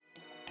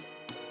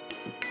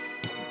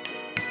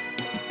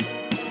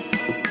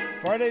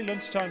Friday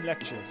Lunchtime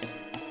Lectures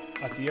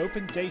at the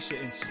Open Data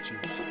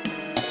Institute.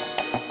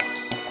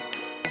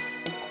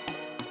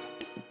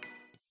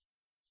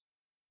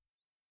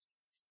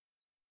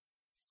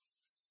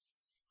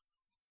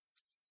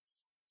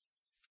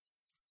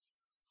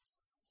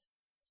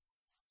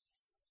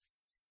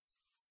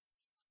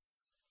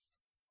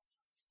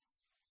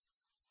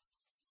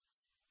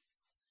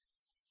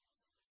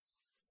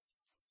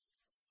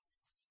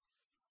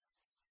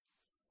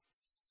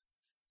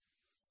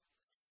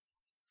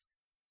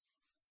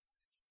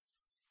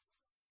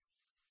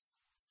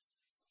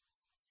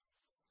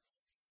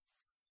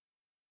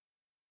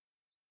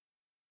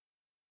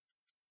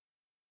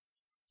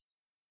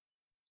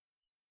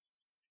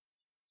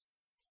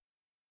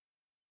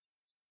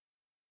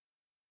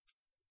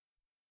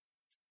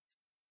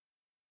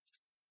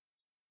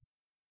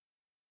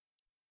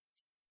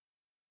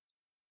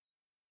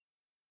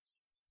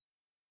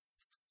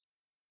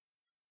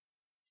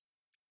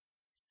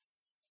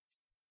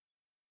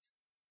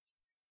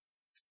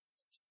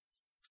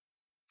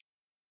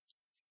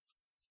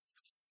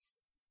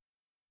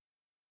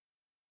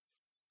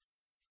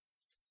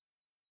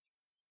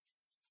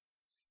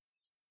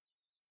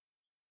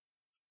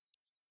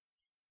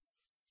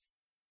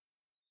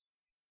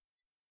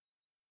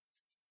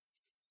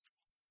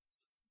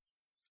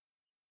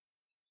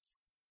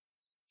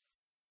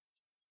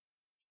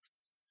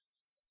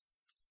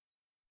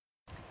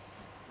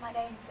 My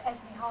name's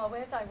Esme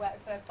Harwood. I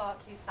work for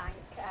Barclays Bank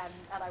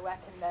and I work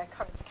in the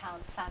current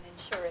accounts and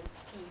insurance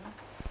team.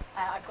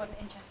 I've got an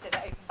interest in the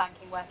open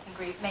banking working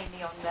group,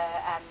 mainly on the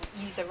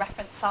user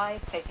reference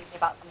side, so thinking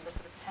about some of the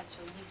sort of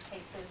potential use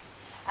cases.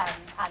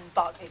 And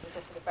Barclays is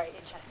just sort of very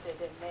interested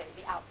in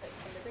the outputs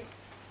from the group.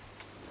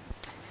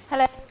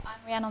 Hello, I'm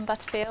Rhiannon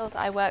Butterfield.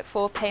 I work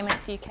for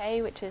Payments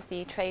UK, which is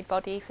the trade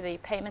body for the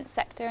payments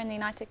sector in the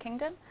United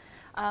Kingdom.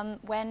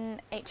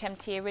 When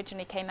HMT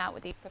originally came out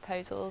with these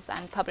proposals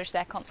and published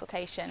their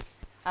consultation,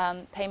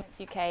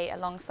 Payments UK,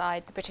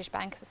 alongside the British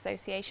Bankers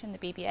Association, the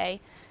BBA,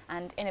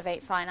 and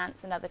Innovate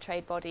Finance, another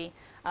trade body,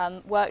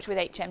 worked with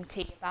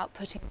HMT about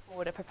putting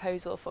forward a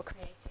proposal for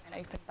creating an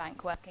open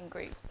bank working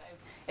group. So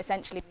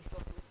essentially we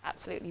thought it was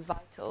absolutely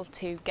vital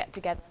to get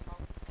together a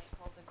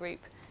multi-stakeholder group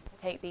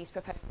to take these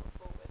proposals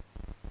forward.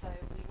 So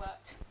we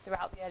worked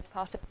throughout the early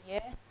part of the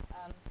year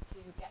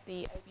to get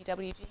the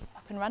OBWG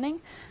up and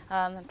running.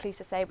 I'm pleased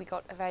to say we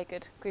got a very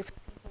good group of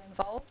people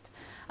involved,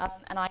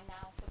 and I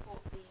now support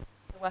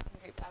the working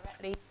group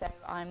directly, so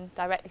I'm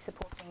directly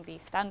supporting the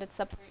standard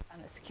subgroup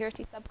and the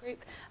security subgroup,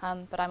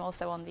 but I'm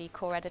also on the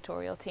core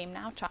editorial team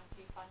now trying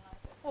to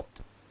finalise the report.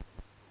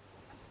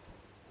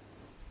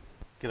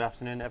 Good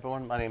afternoon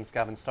everyone, my name is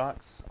Gavin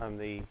Starks. I'm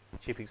the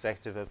Chief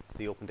Executive of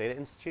the Open Data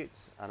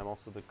Institute and I'm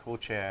also the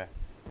co-chair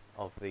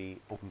of the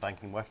Open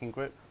Banking Working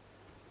Group.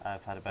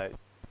 I've had about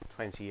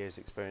 20 years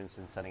experience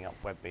in setting up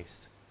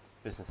web-based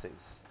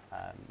businesses,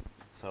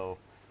 so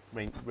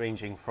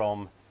ranging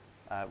from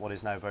what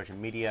is now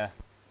Virgin Media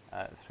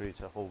through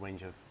to a whole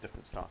range of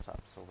different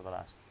startups over the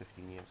last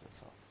 15 years or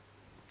so.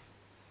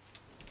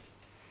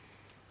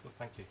 Cool,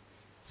 thank you.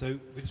 So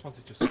we just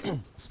wanted to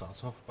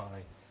start off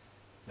by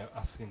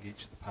asking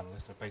each of the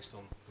panellists, based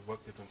on the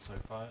work they've done so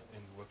far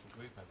in the working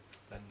group and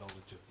their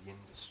knowledge of the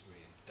industry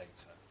and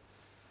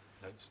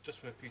data, just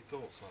for a few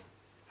thoughts on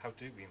how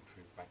do we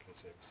improve banking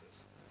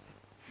services?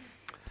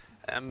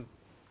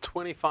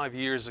 25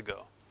 years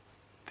ago,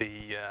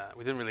 we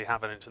didn't really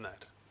have an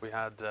internet. We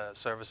had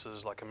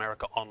services like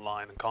America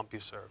Online and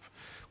CompuServe,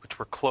 which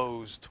were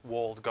closed,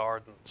 walled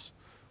gardens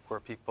where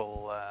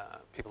people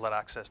had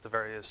access to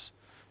various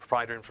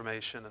proprietary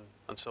information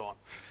and so on.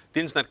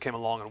 The internet came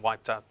along and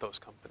wiped out those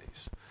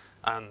companies.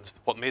 And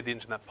what made the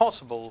internet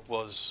possible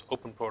was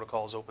open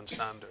protocols, open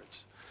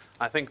standards.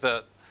 I think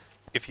that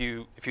if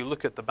you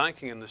look at the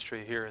banking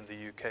industry here in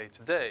the UK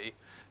today,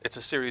 it's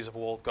a series of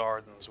walled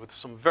gardens with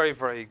some very,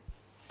 very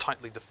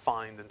tightly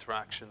defined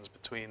interactions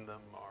between them,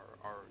 or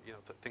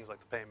things like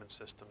the payment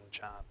system,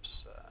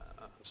 CHAPS,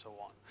 and so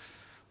on.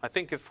 I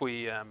think if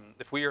we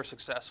are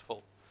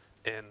successful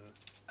in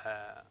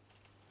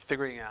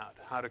figuring out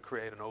how to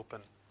create an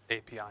open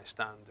API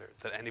standard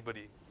that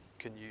anybody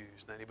can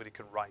use and anybody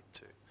can write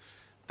to,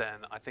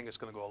 then I think it's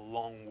going to go a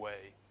long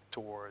way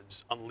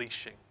towards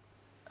unleashing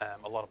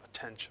a lot of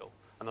potential.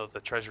 I know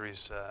the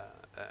Treasury's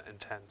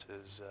intent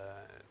is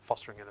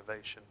fostering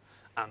innovation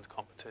and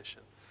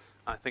competition.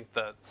 I think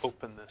that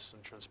openness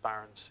and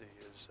transparency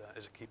is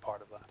a key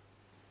part of that.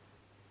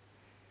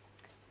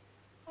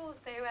 Cool.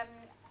 So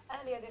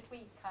earlier this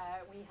week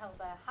we held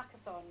a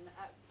hackathon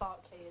at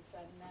Barclays,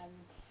 and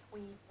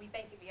we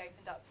basically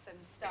opened up some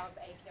stub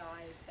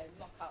APIs, so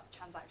mock-up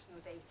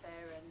transactional data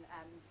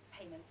and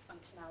payments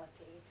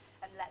functionality,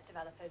 and let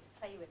developers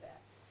play with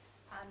it.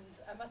 And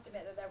I must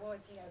admit that there was,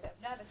 a bit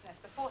of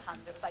nervousness beforehand.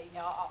 It was like,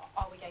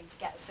 are we going to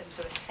get some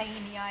sort of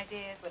samey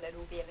ideas? Will it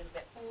all be a little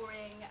bit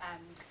boring?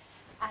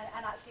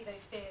 And actually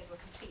those fears were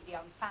completely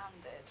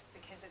unfounded,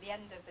 because at the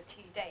end of the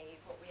 2 days,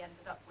 what we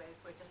ended up with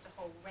were just a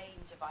whole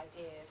range of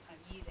ideas, kind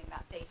of using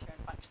that data and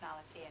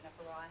functionality in a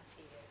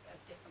variety of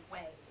different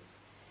ways.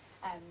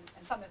 And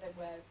some of them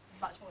were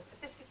much more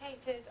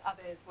sophisticated,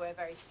 others were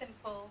very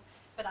simple,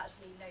 but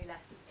actually no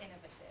less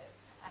innovative.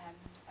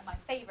 And my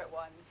favourite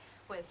one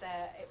was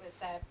it was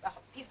a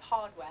piece of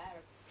hardware,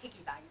 a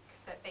piggy bank,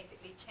 that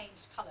basically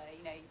changed colour.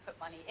 You know, you put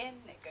money in,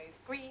 it goes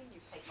green,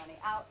 you take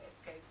money out, it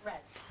goes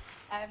red.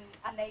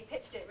 And they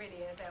pitched it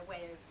really as a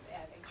way of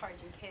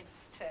encouraging kids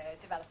to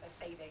develop a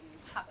savings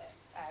habit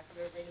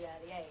from a really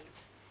early age.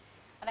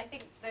 And I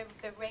think the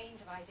range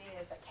of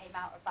ideas that came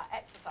out of that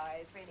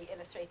exercise really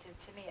illustrated,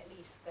 to me at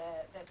least,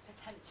 the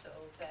potential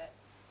that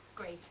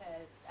greater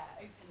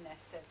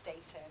openness of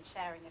data and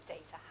sharing of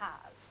data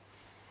has.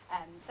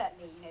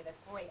 Certainly, you know,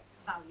 there's great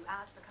value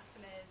add for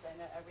customers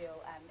and a real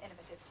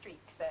innovative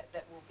streak that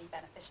will be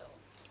beneficial.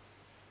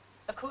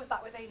 Of course,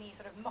 that was only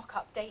sort of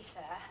mock-up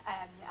data,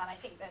 and I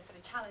think the sort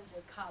of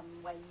challenges come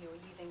when you're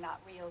using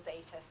that real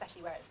data,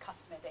 especially where it's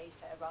customer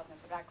data rather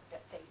than sort of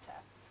aggregate data.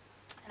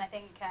 And I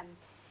think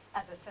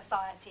as a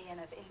society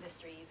and as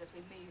industries, as we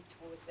move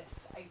towards this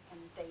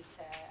open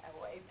data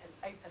or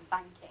open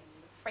banking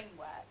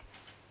framework,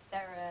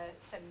 there's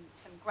some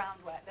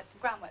groundwork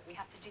we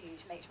have to do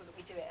to make sure that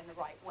we do it in the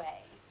right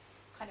way.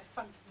 Kind of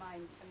front of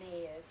mind for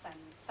me is,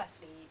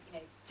 firstly, you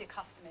know, do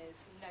customers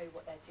know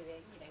what they're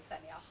doing? You know,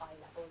 certainly at a high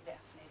level, they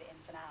have to know the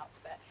ins and outs,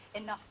 but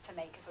enough to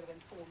make a sort of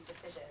informed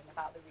decision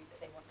about the route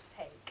that they want to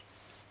take.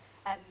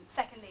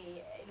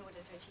 Secondly, in order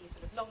to achieve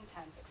sort of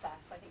long-term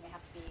success, I think they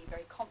have to be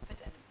very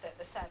confident that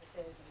the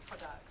services and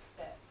products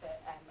that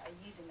are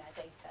using their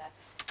data,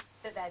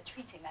 that they're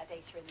treating their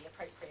data in the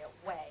appropriate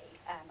way.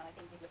 And I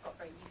think people have got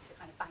very used to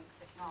kind of banks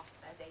looking after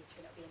their data,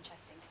 and it'll be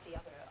interesting to see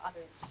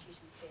other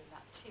institutions doing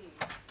that too.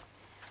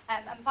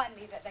 And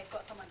finally, that they've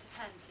got someone to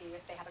turn to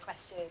if they have a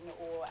question,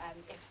 or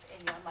if in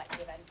the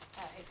unlikely event,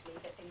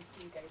 hopefully, that things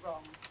do go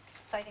wrong.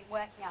 So I think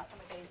working out some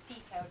of those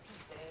detailed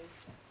pieces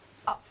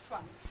up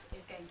front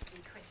is going to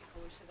be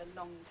critical to the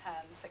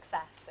long-term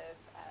success of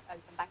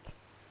open banking.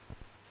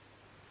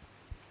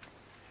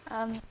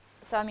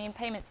 So I mean,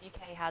 Payments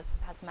UK has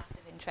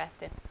massive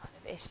interest in the kind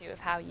of issue of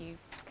how you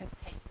can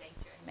take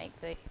data and make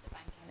the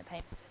banking and the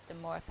payment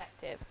system more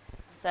effective.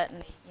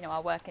 Certainly, you know,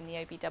 our work in the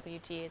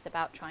OBWG is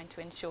about trying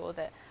to ensure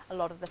that a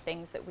lot of the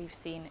things that we've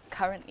seen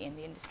currently in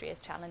the industry as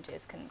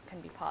challenges can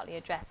be partly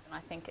addressed, and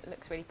I think it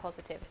looks really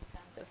positive in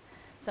terms of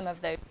some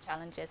of those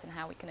challenges and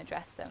how we can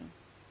address them.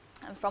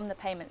 And from the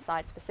payment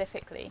side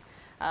specifically,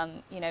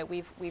 you know,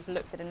 we've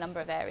looked at a number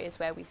of areas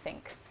where we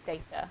think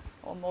data,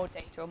 or more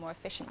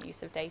efficient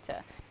use of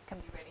data, can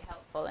be really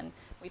helpful. And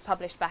we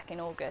published back in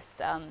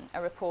August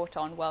a report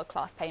on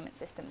world-class payment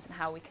systems and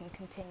how we can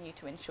continue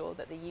to ensure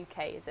that the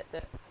UK is at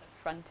the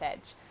front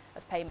edge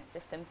of payment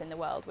systems in the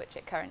world, which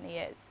it currently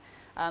is.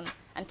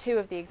 And two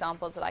of the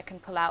examples that I can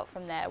pull out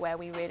from there where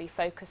we really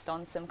focused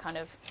on some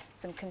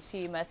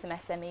consumer, some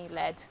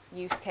SME-led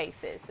use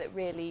cases that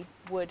really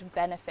would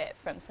benefit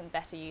from some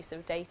better use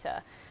of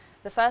data.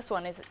 The first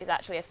one is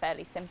actually a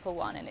fairly simple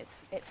one, and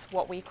it's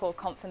what we call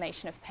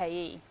confirmation of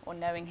payee, or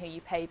knowing who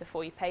you pay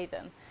before you pay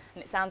them.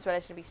 And it sounds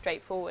relatively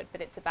straightforward,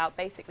 but it's about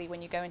basically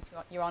when you go into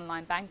your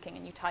online banking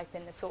and you type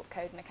in the sort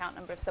code and account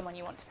number of someone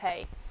you want to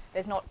pay,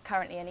 there's not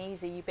currently an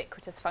easy,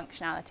 ubiquitous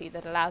functionality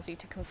that allows you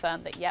to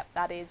confirm that, yep,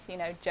 that is, you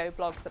know, Joe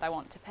Bloggs that I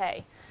want to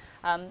pay.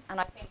 And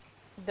I think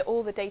that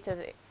all the data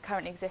that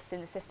currently exists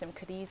in the system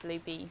could easily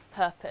be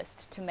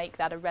purposed to make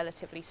that a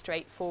relatively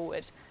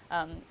straightforward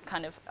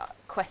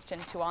question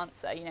to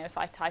answer. You know, if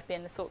I type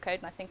in the sort code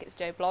and I think it's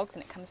Joe Bloggs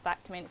and it comes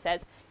back to me and it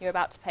says, you're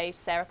about to pay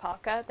Sarah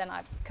Parker, then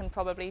I can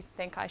probably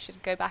think I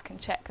should go back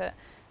and check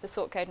the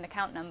sort code and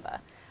account number.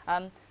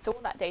 So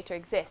all that data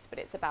exists, but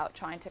it's about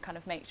trying to kind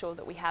of make sure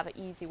that we have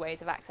easy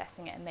ways of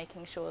accessing it and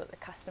making sure that the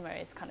customer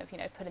is kind of, you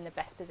know, put in the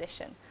best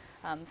position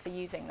for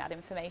using that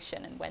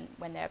information and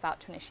when they're about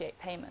to initiate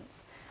payments.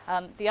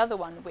 The other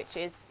one, which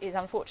is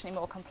unfortunately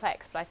more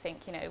complex, but I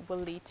think, you know, will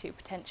lead to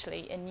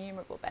potentially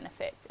innumerable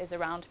benefits, is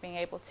around being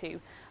able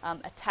to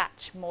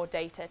attach more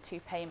data to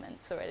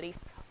payments, or at least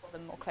couple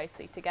them more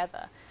closely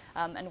together.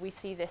 And we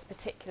see this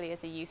particularly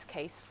as a use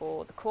case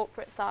for the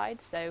corporate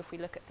side. So if we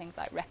look at things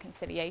like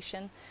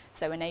reconciliation,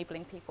 so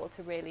enabling people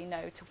to really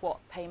know to what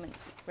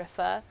payments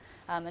refer.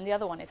 And the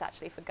other one is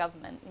actually for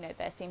government. You know,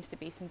 there seems to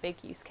be some big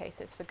use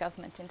cases for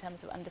government in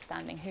terms of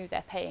understanding who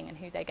they're paying and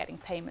who they're getting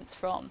payments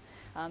from.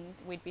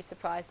 We'd be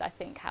surprised, I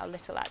think, how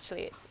little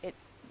actually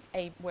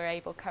we're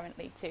able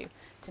currently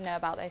to know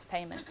about those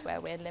payments,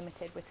 where we're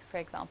limited with, for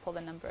example,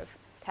 the number of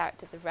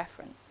characters of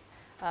reference.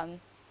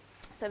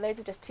 So those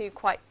are just two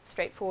quite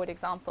straightforward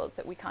examples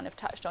that we kind of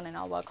touched on in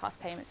our world-class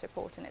payments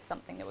report, and it's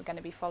something that we're going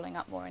to be following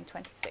up more in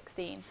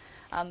 2016.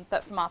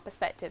 But from our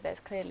perspective, there's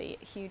clearly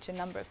a huge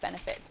number of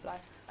benefits. But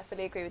I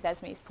fully agree with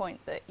Esme's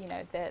point that, you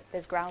know,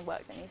 there's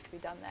groundwork that needs to be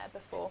done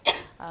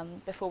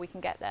there before we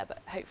can get there. But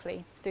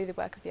hopefully, through the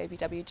work of the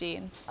OBWG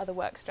and other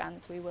work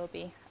strands, we will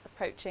be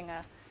approaching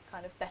a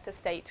kind of better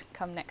state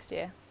come next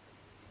year.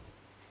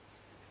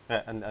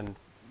 Yeah, and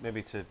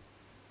maybe to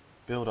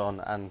build on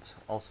and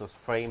also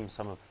frame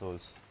some of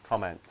those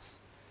comments,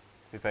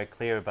 be very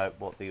clear about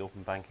what the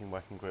Open Banking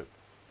Working Group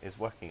is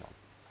working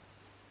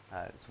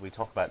on. So we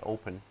talk about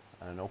open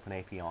and an open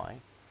API,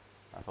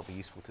 I thought it'd be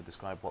useful to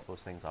describe what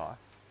those things are.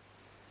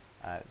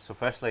 So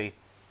firstly,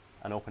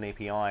 an open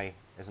API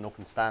is an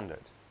open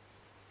standard.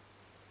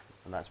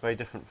 And that's very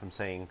different from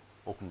saying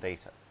open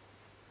data.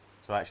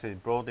 So actually,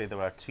 broadly,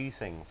 there are two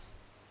things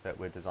that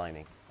we're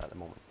designing at the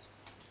moment.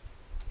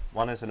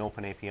 One is an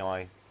open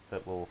API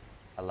that will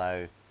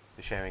allow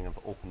the sharing of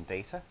open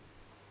data.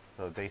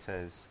 So data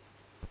is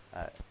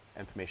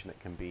information that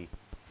can be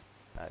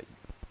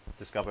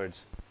discovered,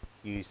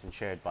 used and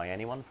shared by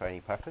anyone for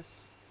any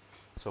purpose.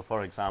 So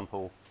for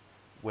example,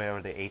 where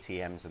are the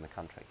ATMs in the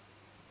country?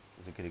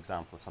 Is a good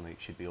example of something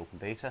that should be open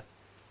data,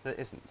 but it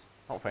isn't.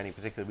 Not for any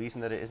particular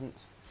reason that it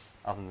isn't,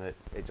 other than that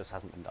it just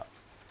hasn't been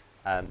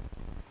done.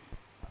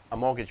 A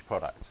mortgage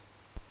product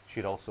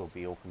should also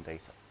be open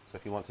data. So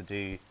if you want to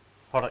do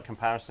product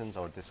comparisons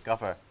or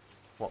discover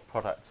what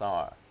products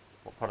are,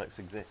 what products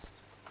exist,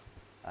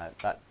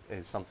 that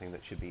is something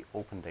that should be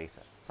open data,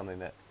 something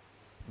that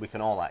we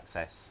can all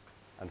access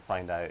and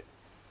find out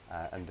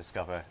and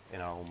discover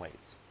in our own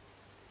ways.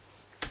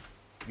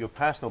 Your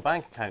personal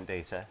bank account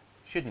data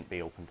shouldn't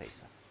be open data.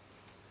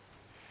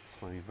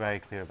 Just want to be very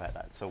clear about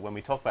that. So when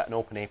we talk about an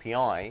open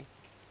API,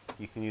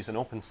 you can use an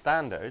open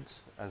standard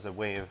as a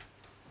way of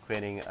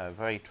creating a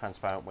very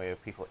transparent way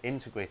of people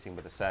integrating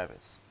with a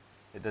service.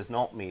 It does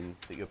not mean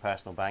that your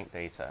personal bank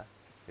data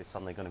is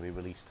suddenly going to be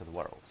released to the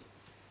world.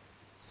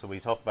 So we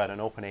talk about an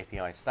open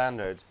API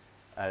standard,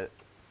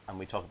 and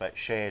we talk about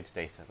shared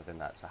data within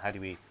that. So how do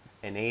we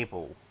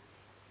enable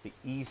the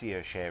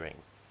easier sharing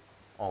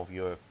of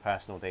your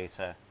personal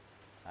data,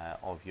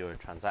 of your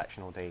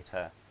transactional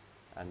data,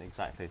 and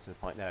exactly to the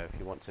point now, if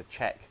you want to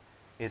check,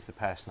 is the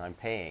person I'm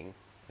paying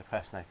the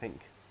person I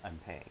think I'm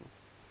paying?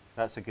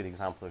 That's a good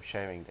example of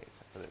sharing data,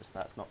 but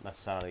that's not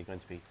necessarily going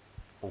to be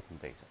open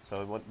data.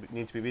 So we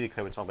need to be really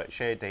clear, we're talking about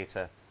shared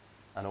data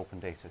and open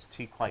data as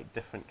two quite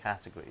different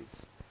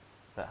categories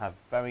that have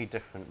very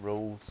different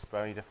roles,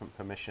 very different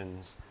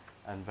permissions,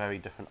 and very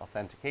different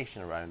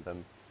authentication around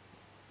them,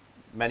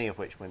 many of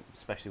which,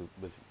 especially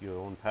with your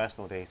own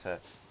personal data,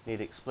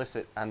 need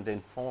explicit and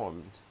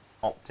informed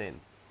opt-in.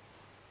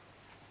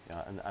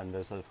 Yeah, and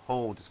there's a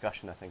whole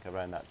discussion, I think,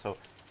 around that. So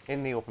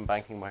in the Open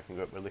Banking Working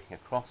Group, we're looking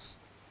across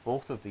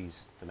both of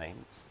these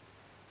domains,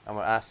 and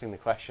we're asking the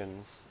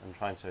questions and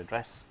trying to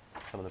address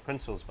some of the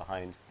principles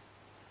behind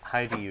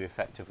how do you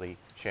effectively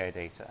share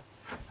data,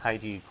 how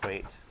do you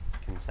create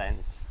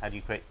consent, how do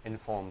you create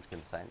informed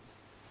consent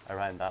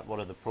around that, what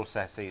are the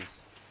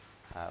processes,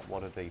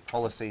 what are the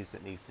policies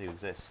that need to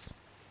exist,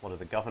 what are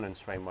the governance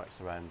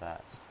frameworks around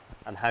that,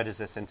 and how does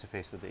this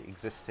interface with the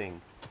existing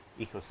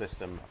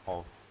ecosystem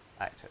of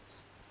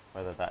actors,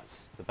 whether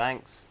that's the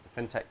banks,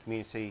 the fintech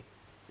community,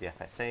 the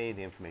FSA,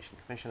 the Information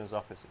Commissioner's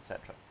Office,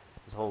 etc.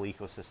 There's a whole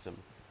ecosystem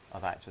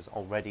of actors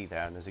already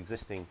there, and there's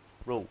existing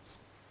rules.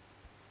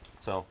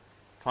 So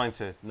trying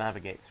to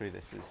navigate through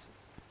this is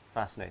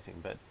fascinating,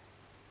 but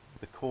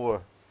the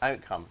core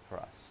outcome for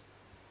us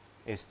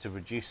is to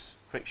reduce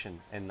friction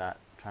in that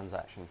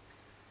transaction,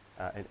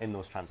 in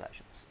those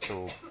transactions.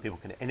 So people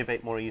can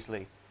innovate more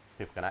easily,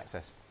 people can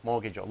access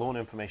mortgage or loan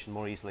information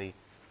more easily,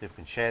 people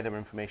can share their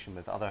information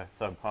with other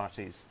third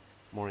parties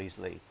more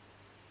easily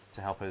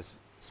to help us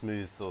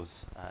smooth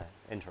those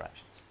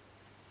interactions.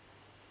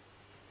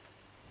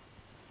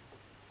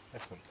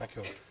 Excellent, thank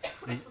you.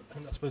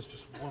 And I suppose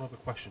just one other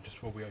question, just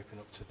before we open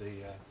up to the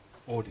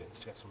audience,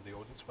 to get some of the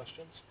audience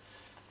questions.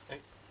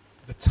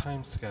 The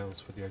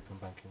timescales for the Open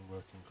Banking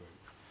Working Group,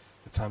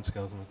 the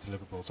timescales and the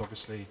deliverables.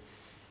 Obviously,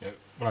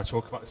 when I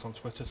talk about this on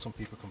Twitter, some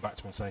people come back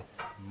to me and say,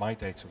 my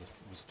data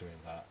was doing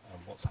that,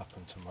 and what's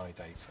happened to my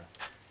data?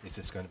 Is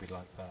this going to be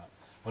like that?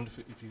 I wonder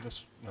if you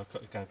just,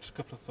 again, just a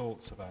couple of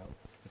thoughts about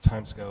the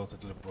timescales, the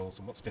deliverables,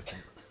 and what's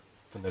different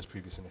from those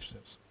previous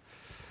initiatives.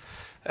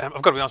 I've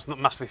got to be honest, I'm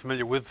not massively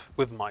familiar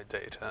with my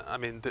data. I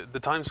mean, the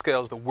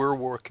timescales that we're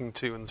working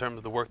to in terms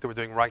of the work that we're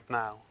doing right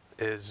now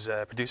is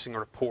producing a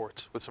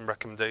report with some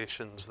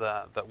recommendations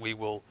that we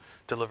will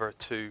deliver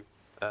to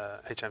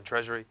HM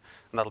Treasury,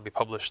 and that'll be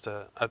published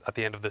at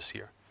the end of this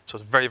year. So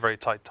it's very, very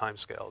tight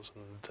timescales,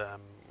 and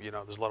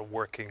there's a lot of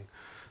working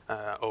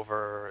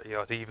over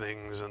at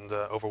evenings and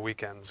over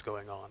weekends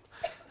going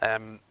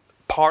on.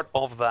 Part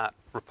of that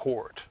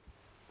report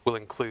will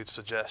include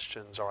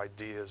suggestions or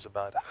ideas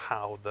about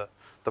how the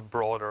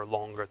broader,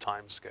 longer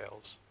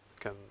timescales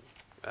can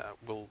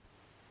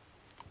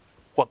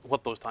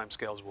what those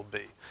timescales will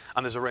be,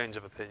 and there's a range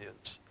of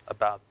opinions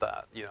about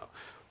that.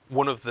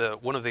 One of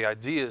the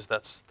ideas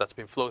that's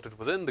been floated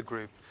within the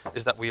group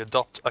is that we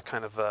adopt a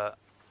kind of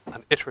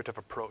an iterative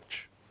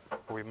approach,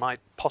 where we might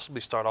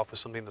possibly start off with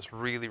something that's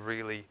really,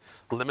 really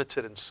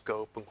limited in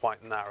scope and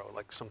quite narrow,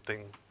 like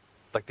something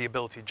like the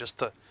ability just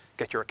to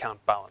get your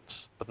account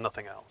balance, but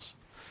nothing else,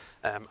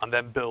 and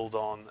then build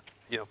on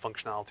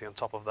functionality on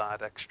top of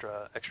that,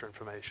 extra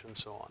information, and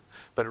so on.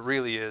 But it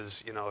really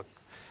is,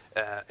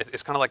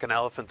 it's kind of like an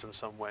elephant in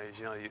some ways.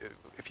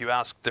 If you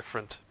ask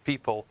different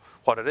people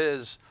what it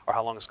is or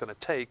how long it's going to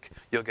take,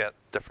 you'll get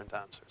different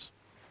answers.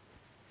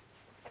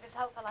 If it's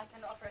helpful, I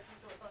can offer a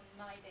few thoughts on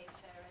my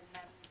data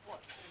and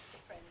what's sort of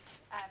different.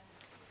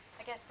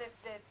 I guess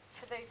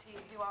for those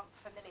who aren't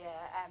familiar,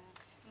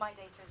 My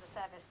Data is a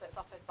service that's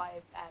offered by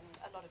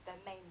a lot of the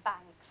main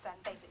banks, and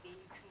basically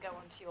you can go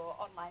onto your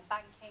online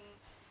banking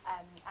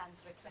and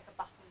sort of click a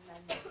button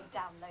and you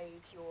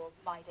download your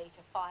My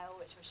Data file,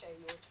 which will show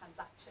your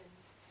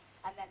transactions.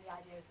 And then the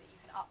idea is that you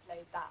can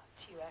upload that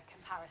to a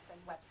comparison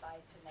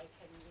website, and they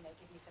can,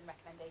 give you some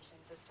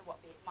recommendations as to what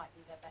might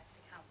be the best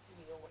account for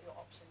you or what your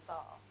options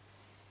are.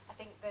 I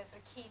think the sort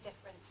of key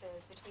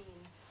differences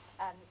between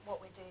what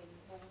we're doing,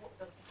 or what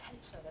the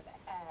potential of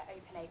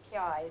open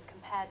APIs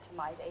compared to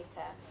My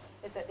Data,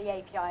 is that the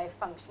API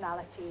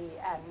functionality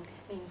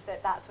means that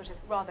that sort of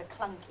rather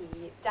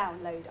clunky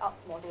download-up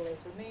model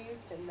is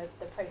removed, and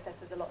the process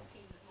is a lot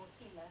more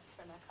seamless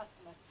from a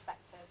customer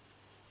perspective.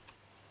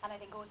 And I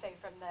think also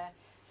from the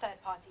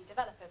third-party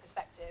developer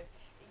perspective,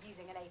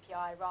 using an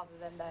API rather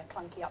than the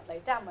clunky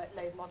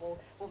upload-download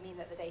model will mean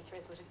that the data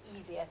is sort of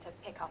easier to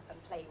pick up and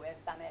play with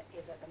than it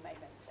is at the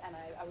moment. And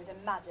I would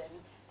imagine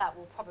that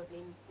will probably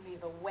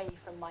move away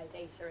from My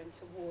Data and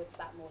towards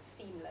that more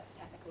seamless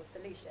technical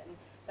solution.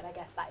 But I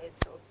guess that is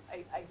sort of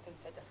open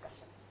for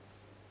discussion.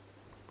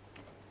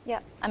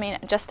 Yeah, I mean,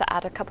 just to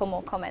add a couple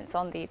more comments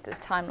on the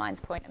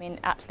timelines point, I mean,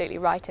 absolutely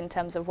right in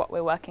terms of what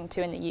we're working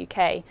to in the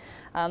UK.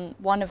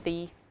 One of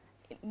the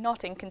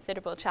not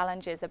inconsiderable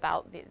challenges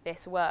about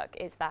this work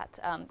is that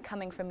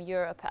coming from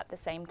Europe at the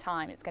same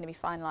time, it's going to be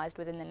finalised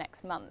within the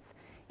next month,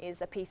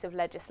 is a piece of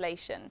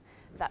legislation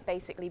that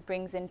basically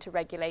brings into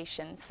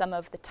regulation some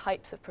of the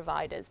types of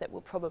providers that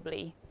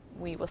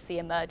we will see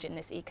emerge in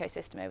this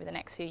ecosystem over the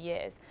next few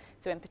years.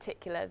 So in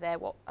particular, they're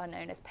what are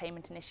known as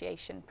payment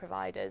initiation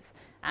providers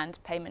and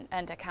payment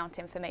and account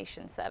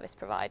information service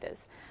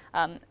providers,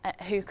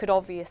 who could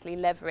obviously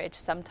leverage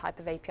some type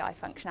of API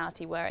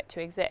functionality were it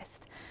to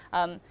exist.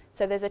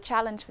 So there's a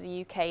challenge for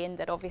the UK in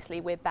that obviously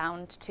we're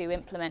bound to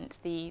implement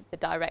the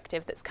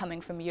directive that's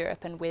coming from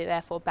Europe, and we're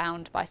therefore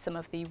bound by some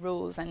of the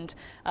rules and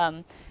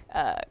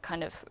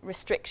kind of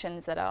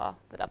restrictions that are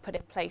put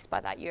in place by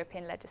that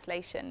European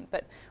legislation.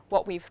 But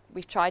what we've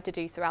tried to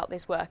do throughout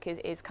this work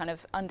is kind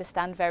of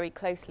understand very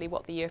closely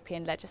what the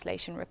European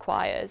legislation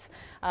requires,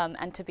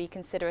 and to be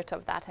considerate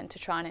of that, and to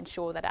try and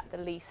ensure that at the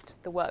least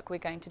the work we're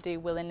going to do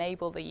will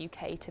enable the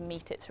UK to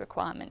meet its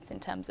requirements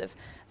in terms of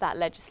that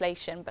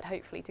legislation, but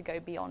hopefully to go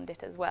beyond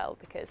it as well,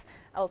 because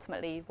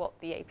ultimately what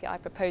the API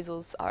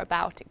proposals are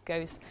about, it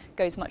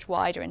goes much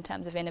wider in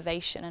terms of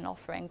innovation and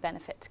offering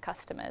benefit to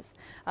customers.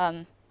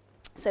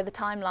 So the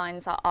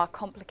timelines are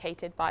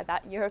complicated by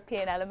that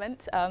European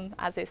element,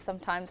 as is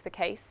sometimes the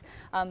case,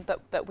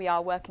 but we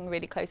are working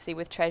really closely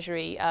with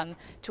Treasury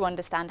to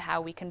understand how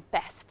we can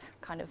best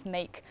kind of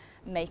make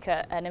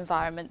an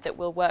environment that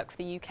will work for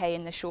the UK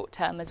in the short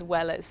term, as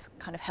well as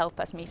kind of help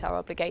us meet our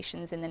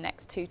obligations in the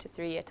next 2 to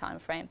 3 year time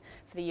frame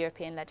for the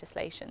European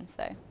legislation.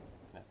 So,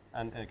 yeah.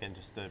 And again,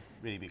 just to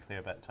really be clear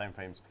about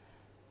timeframes,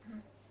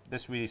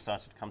 this really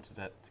started to come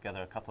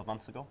together a couple of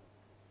months ago.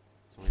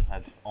 So we've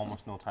had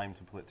almost no time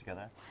to pull it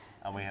together,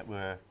 and we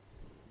were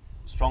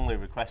strongly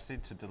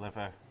requested to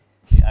deliver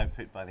the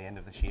output by the end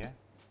of this year.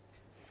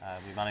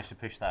 We managed to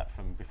push that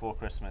from before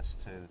Christmas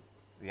to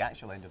the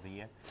actual end of the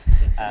year.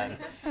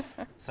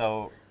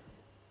 So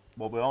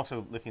what we're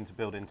also looking to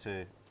build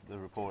into the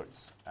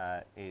reports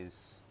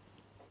is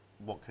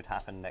what could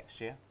happen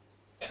next year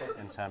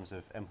in terms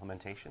of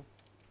implementation.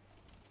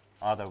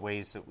 Are there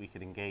ways that we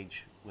could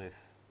engage with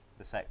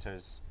the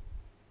sectors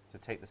to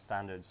take the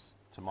standards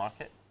to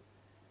market?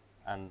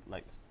 And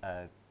like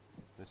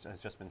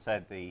has just been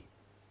said,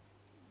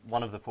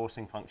 one of the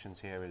forcing functions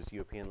here is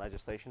European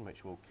legislation,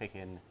 which will kick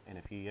in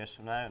a few years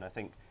from now. And I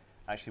think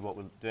actually what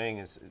we're doing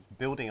is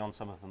building on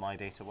some of the My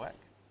Data work,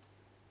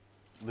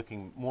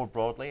 looking more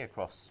broadly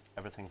across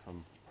everything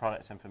from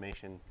product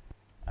information,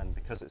 and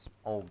because it's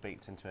all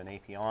baked into an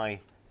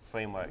API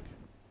framework,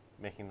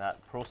 making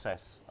that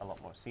process a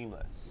lot more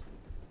seamless.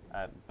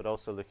 But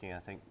also looking, I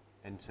think,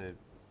 into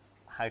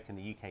how can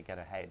the UK get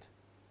ahead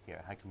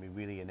here? How can we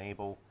really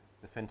enable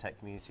the fintech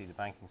community, the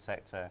banking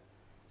sector,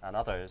 and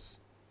others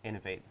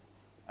innovate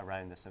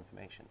around this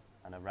information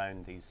and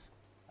around these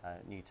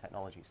new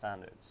technology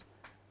standards?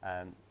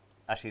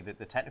 Actually,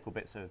 the technical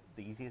bits are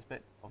the easiest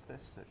bit of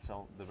this. It's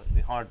all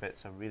the hard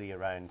bits are really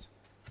around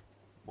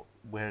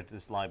where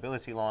does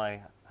liability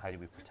lie? How do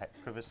we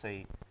protect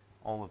privacy?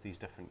 All of these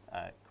different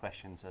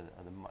questions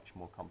are the much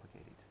more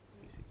complicated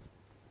pieces.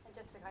 And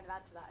just to kind of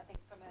add to that, I think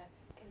from a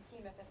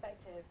consumer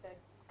perspective, the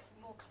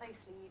more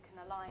closely you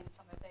can align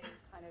some of those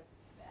kind of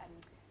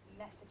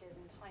messages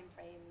and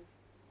timeframes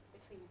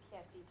between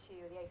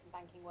PSD2 or the Open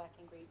Banking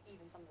Working Group,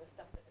 even some of the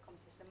stuff that the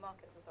Competition and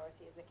Markets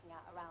Authority is looking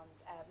at around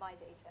My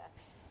Data,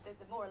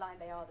 the more aligned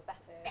they are, the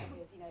better,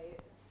 because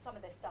some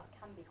of this stuff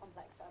can be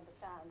complex to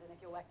understand, and if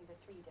you're working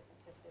with 3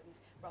 different systems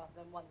rather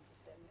than one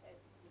system,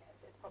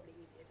 it's probably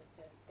easier just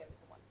to go with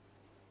the one.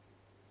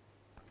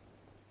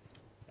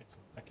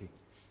 Excellent, thank you.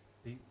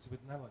 So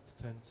we'd now like to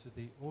turn to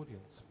the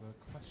audience for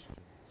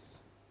questions.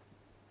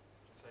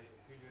 Say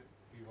who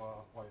you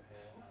are, why you're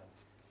here, and...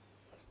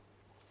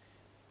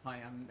 Hi,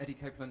 I'm Eddie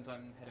Copeland.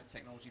 I'm Head of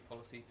Technology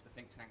Policy for the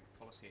think tank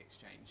Policy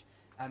Exchange.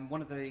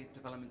 One of the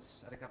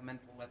developments at a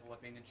governmental level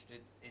I've been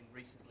interested in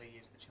recently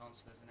is the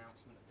Chancellor's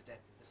announcement of the death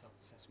of the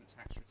self-assessment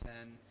tax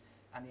return,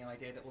 and the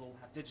idea that we'll all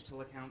have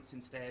digital accounts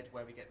instead,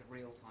 where we get the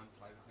real-time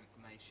flow of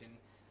information.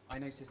 I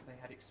noticed they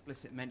had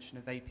explicit mention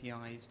of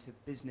APIs to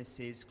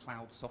businesses,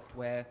 cloud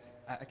software,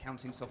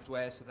 accounting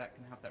software, so that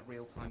can have that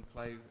real-time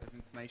flow of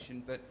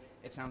information. But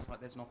it sounds like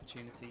there's an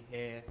opportunity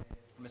here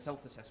from a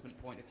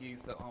self-assessment point of view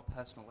for our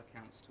personal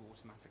accounts to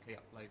automatically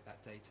upload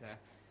that data.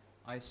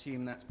 I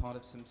assume that's part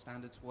of some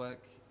standards work.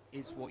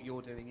 Is what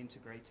you're doing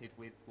integrated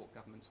with what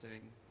government's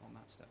doing on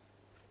that stuff?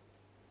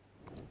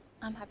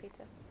 I'm happy to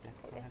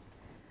take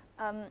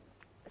this.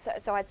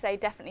 So I'd say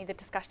definitely the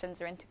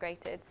discussions are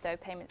integrated. So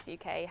Payments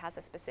UK has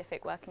a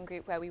specific working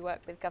group where we work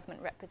with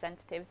government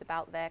representatives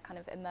about their kind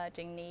of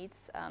emerging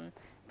needs,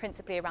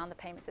 principally around the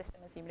payment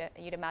system, as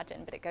you'd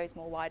imagine, but it goes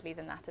more widely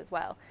than that as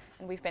well.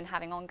 And we've been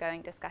having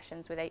ongoing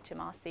discussions with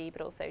HMRC,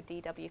 but also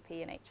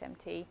DWP and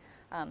HMT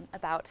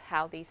about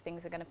how these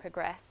things are going to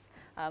progress.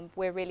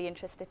 We're really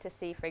interested to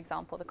see, for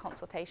example, the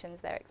consultations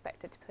they're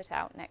expected to put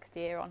out next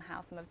year on how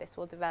some of this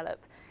will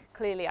develop.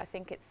 Clearly, I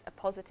think it's a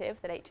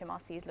positive that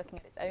HMRC is looking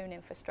at its own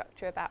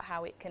infrastructure about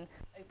how it can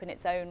open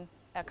its own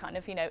kind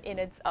of,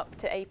 innards up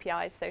to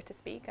APIs, so to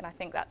speak. And I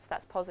think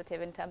that's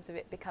positive in terms of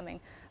it becoming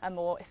a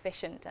more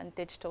efficient and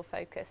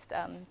digital-focused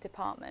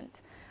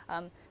department.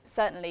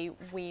 Certainly,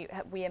 we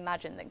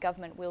imagine that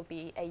government will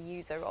be a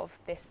user of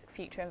this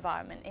future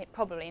environment,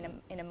 probably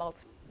in a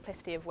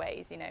multiplicity of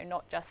ways,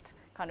 not just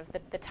kind of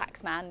the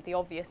tax man, the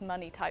obvious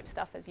money type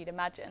stuff as you'd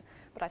imagine,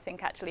 but I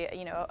think actually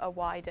a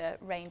wider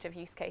range of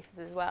use cases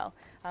as well,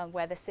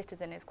 where the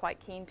citizen is quite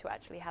keen to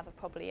actually have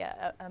probably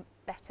a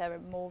better,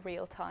 more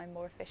real-time,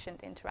 more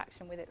efficient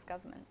interaction with its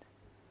government.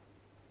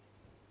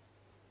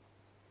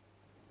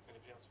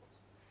 Anybody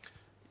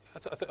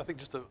else? I think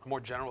just a more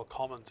general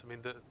comment. I mean,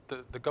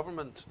 the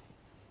government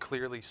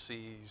clearly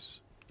sees,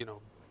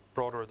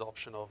 broader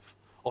adoption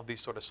of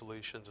these sort of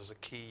solutions as a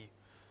key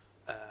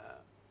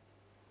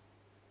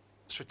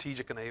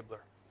strategic enabler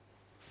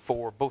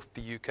for both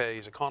the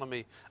UK's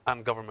economy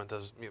and government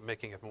as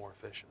making it more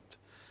efficient.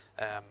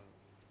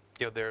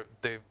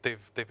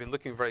 They've been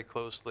looking very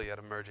closely at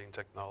emerging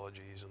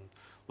technologies and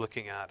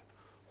looking at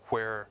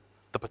where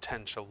the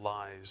potential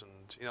lies,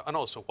 and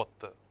also what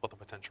the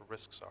potential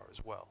risks are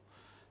as well.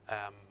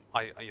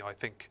 I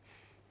think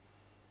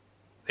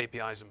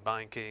APIs in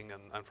banking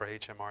and for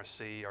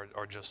HMRC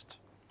are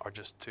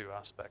just two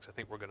aspects. I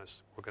think we're going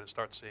to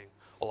start seeing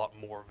a lot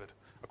more of it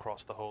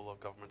across the whole of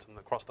government and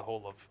across the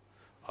whole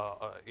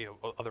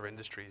of other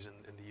industries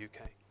in the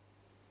UK.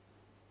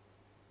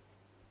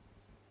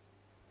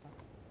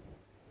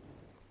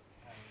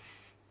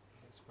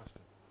 Next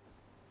question.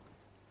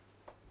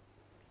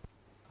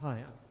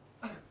 Hi,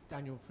 I'm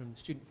Daniel from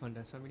Student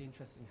Funder. So I'm really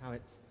interested in how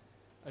it's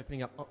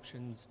opening up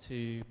options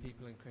to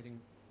people and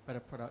creating better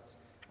products.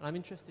 And I'm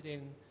interested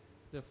in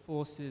the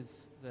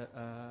forces that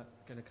are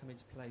going to come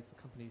into play for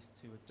companies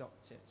to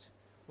adopt it.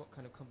 What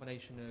kind of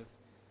combination of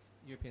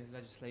European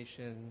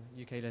legislation,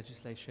 UK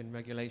legislation,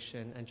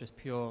 regulation, and just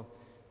pure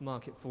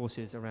market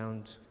forces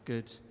around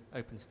good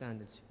open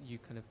standards you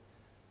kind of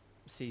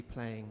see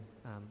playing,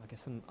 I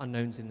guess some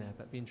unknowns in there,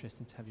 but it'd be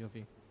interesting to have your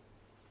view.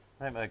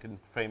 I think I can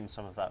frame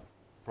some of that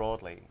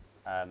broadly.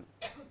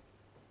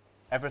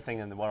 Everything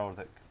in the world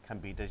that can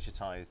be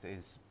digitized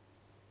is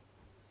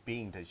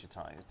being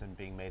digitized and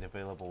being made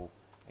available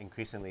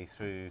increasingly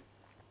through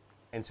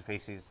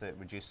interfaces that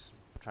reduce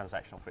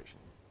transactional friction.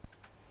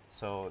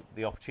 So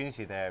the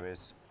opportunity there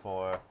is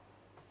for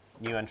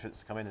new entrants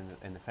to come in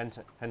the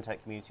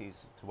fintech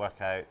communities to work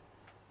out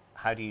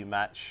how do you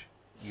match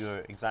your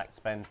exact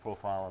spend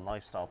profile and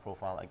lifestyle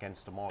profile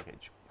against a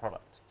mortgage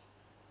product.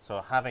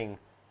 So having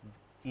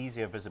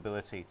easier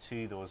visibility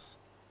to those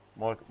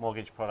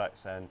mortgage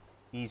products and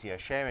easier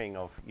sharing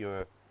of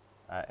your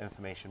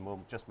information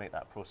will just make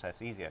that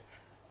process easier.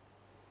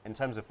 In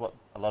terms of what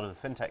a lot of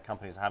the fintech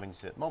companies are having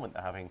to do at the moment,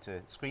 they're having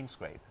to screen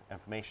scrape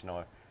information,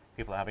 or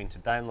people are having to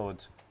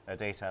download their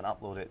data and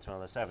upload it to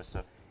another service.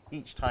 So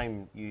each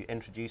time you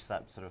introduce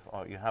that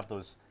or you have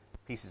those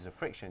pieces of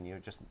friction, you're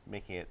just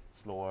making it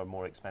slower,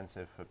 more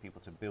expensive for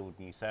people to build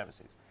new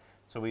services.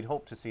 So we'd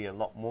hope to see a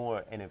lot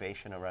more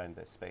innovation around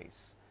this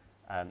space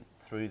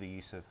through the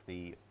use of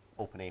the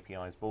open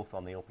APIs, both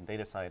on the open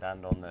data side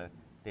and on the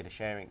data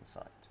sharing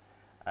side.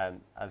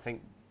 I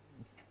think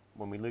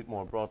when we look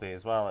more broadly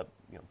as well at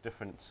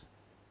different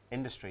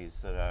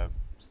industries that are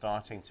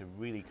starting to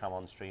really come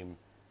on stream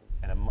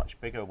in a much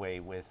bigger way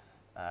with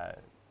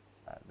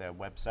their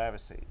web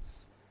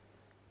services,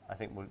 I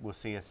think we'll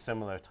see a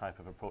similar type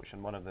of approach.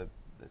 And one of the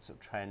sort of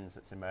trends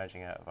that's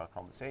emerging out of our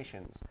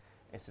conversations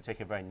is to take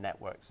a very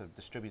networked, sort of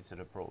distributed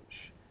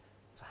approach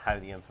to how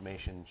the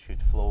information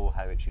should flow,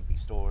 how it should be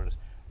stored,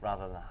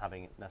 rather than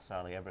having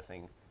necessarily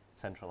everything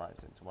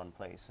centralized into one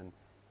place. And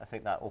I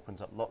think that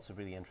opens up lots of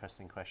really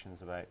interesting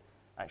questions about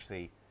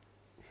actually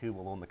who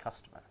will own the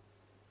customer,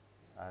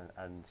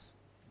 and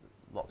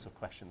lots of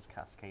questions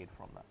cascade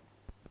from that.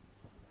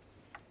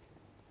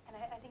 And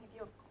I think if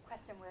your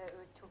question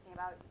were talking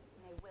about,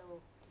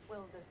 will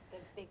will the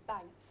big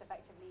banks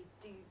effectively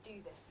do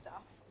this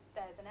stuff?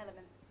 There's an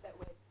element that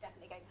we're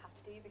definitely going to have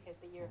to do because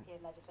the European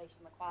legislation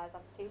requires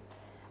us to.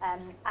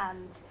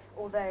 And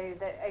although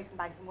the Open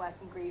Banking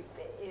Working Group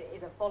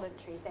is a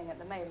voluntary thing at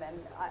the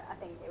moment, I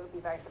think it would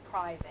be very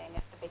surprising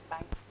if the big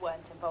banks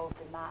weren't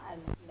involved in that.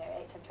 And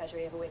HM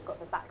Treasury have always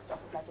got the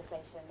backstop of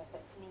legislation if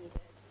it's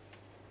needed.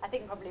 I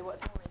think probably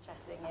what's more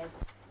interesting is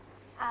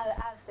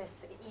as this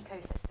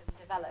ecosystem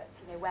develops,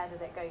 where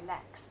does it go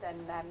next?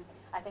 And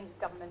I think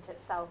government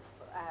itself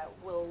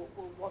will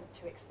want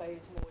to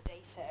expose more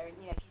data. And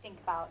if you think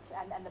about,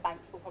 and the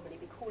banks will probably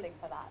be calling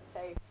for that.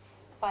 So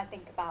if I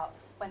think about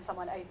when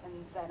someone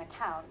opens an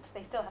account,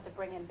 they still have to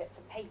bring in bits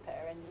of paper,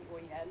 and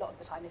a lot of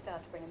the time they still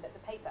have to bring in bits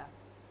of paper.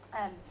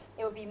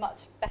 It would be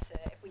much better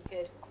if we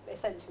could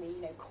essentially,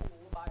 call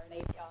via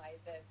an API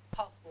the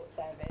passport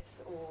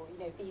service or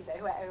Visa,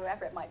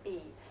 whoever it might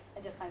be,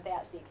 and just kind of say,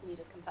 actually, can you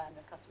just confirm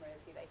this customer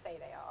is who they say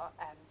they are?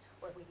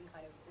 Or if we can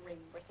kind of ring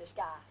British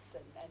Gas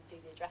and do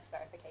the address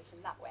verification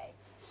that way.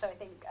 So I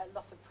think a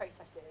lot of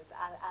processes,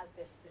 as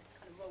this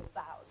kind of rolls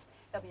out,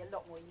 there'll be a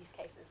lot more use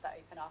cases that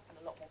open up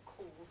and a lot more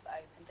calls for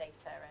open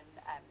data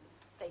and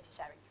data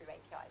sharing through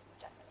APIs more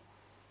generally.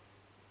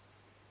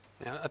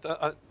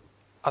 Yeah,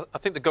 I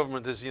think the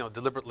government is,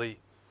 deliberately,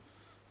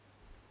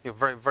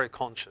 very, very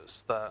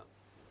conscious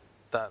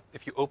that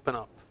if you open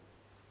up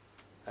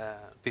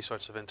these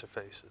sorts of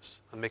interfaces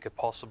and make it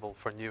possible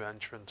for new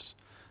entrants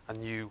and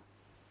new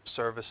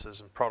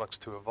services and products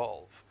to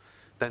evolve,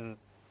 then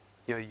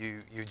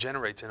you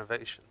generate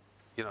innovation.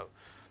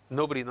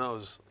 Nobody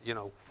knows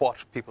what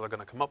people are going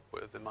to come up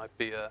with. It might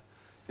be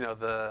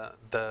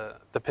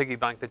the piggy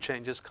bank that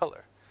changes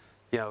color.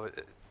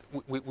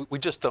 We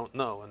just don't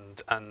know,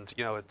 and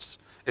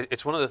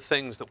it's one of the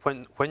things that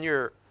when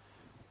you're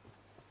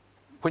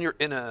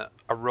in a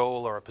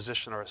role or a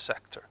position or a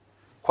sector,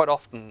 quite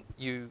often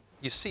you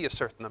see a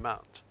certain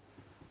amount.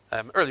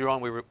 Earlier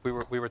on,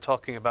 we were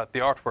talking about the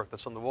artwork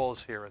that's on the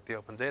walls here at the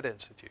Open Data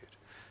Institute.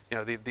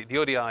 The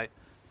ODI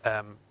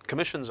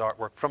commissions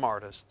artwork from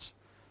artists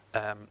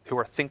who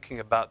are thinking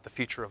about the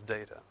future of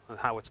data and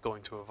how it's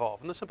going to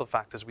evolve. And the simple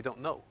fact is we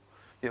don't know.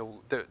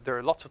 There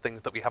are lots of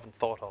things that we haven't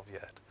thought of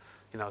yet.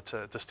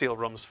 To steal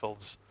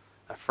Rumsfeld's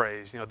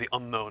phrase, the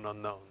unknown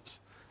unknowns.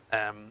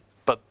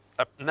 But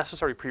a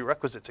necessary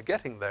prerequisite to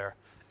getting there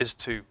is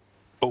to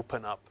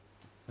open up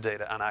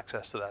data and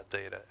access to that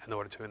data in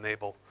order to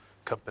enable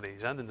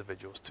companies and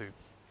individuals to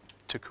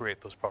create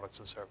those products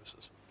and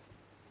services.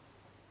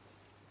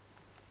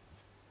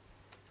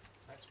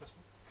 Next question.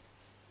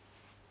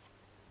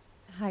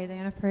 Hi,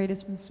 Diana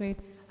Paredes from Swede.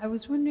 I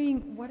was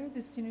wondering, what are the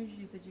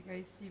synergies that you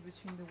guys see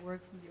between the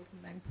work from the Open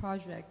Bank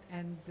project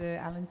and the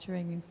Alan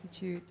Turing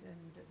Institute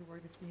and the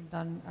work that's being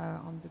done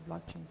on the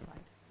blockchain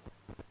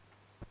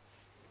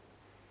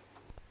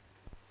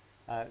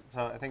side?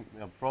 So I think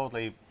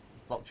broadly,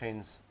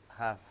 blockchains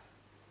have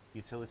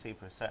utility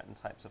for certain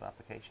types of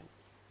application.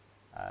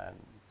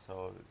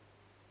 So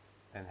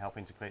in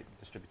helping to create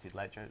distributed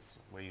ledgers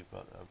where you've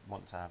got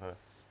want to have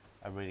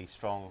a really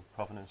strong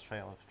provenance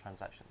trail of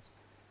transactions.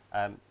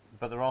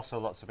 But there are also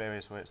lots of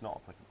areas where it's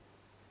not applicable.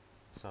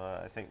 So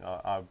I think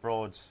our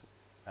broad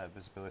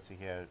visibility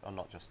here on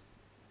not just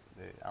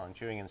the Alan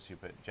Turing Institute,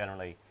 but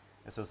generally,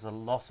 is there's a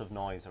lot of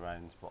noise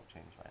around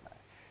blockchains right now.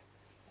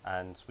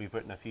 And we've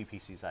written a few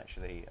pieces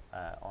actually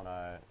on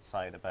our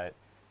site about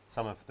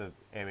some of the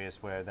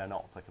areas where they're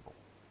not applicable,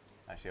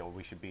 actually, or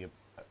we should be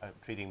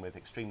treating with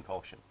extreme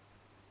caution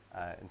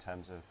in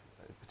terms of,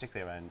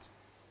 particularly around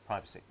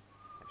privacy,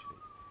 actually.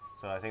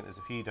 So I think there's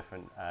a few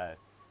different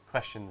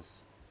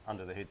questions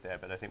under the hood there,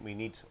 but I think we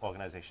need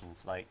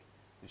organizations like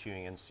the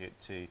Turing Institute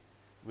to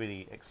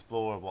really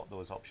explore what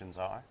those options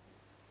are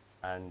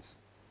and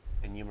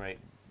enumerate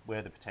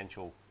where the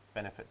potential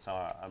benefits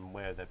are and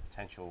where the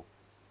potential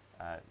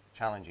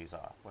challenges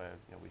are, where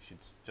we should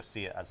just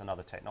see it as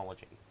another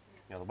technology.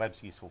 The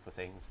web's useful for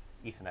things,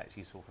 Ethernet's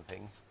useful for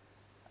things.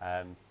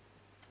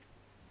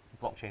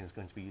 Blockchain is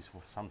going to be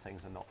useful for some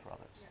things and not for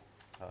others.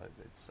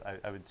 So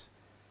I would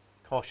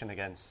caution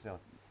against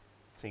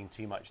seeing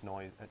too much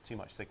noise, too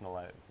much signal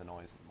out of the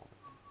noise at the moment.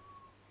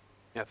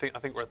 Yeah, I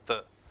think we're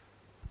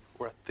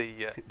at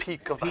the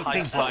peak of the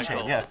hype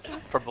cycle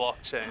for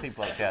blockchain. Peak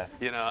blockchain.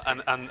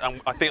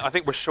 And I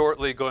think we're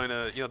shortly going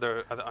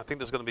to I think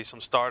there's going to be some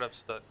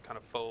startups that kind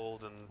of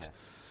fold, and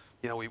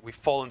we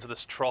fall into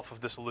this trough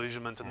of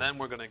disillusionment, and then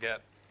we're going to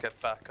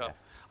get back up.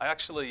 I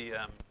actually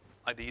I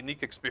had the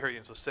unique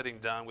experience of sitting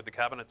down with the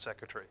cabinet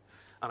secretary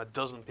and a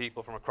dozen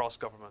people from across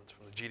government,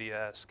 from the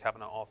GDS,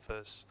 Cabinet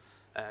Office,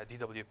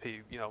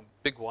 DWP,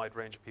 big wide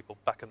range of people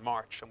back in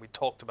March, and we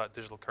talked about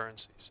digital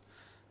currencies.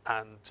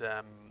 And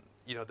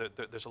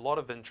there's a lot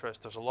of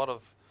interest. There's a lot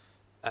of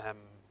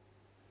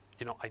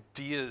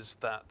ideas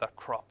that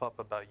crop up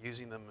about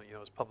using them,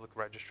 as public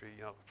registry,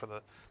 for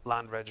the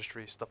land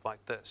registry, stuff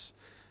like this.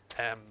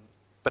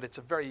 But it's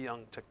a very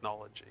young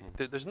technology.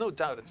 There's no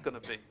doubt it's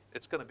going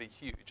to be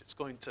huge. It's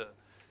going to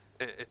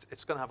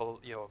have a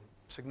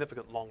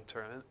significant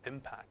long-term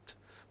impact.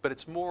 But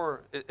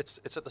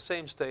it's at the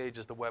same stage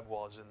as the web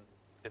was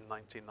in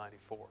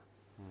 1994.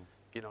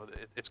 You know,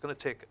 it's going to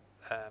take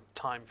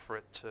time for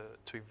it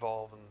to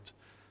evolve and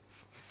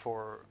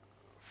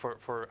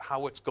for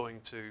how it's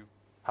going to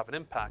have an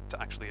impact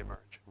to actually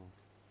emerge.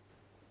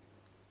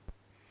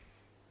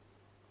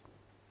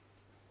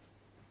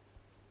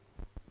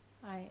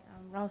 Hi,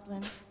 I'm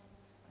Rosalind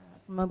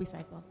from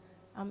Mobicycle.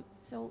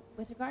 So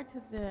with regard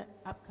to the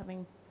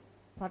upcoming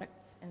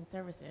products and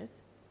services,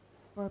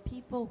 for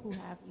people who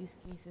have use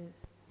cases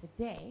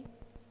today,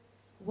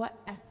 what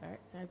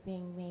efforts are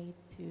being made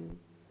to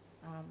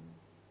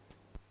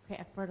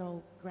create a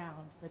fertile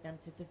ground for them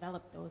to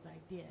develop those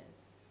ideas?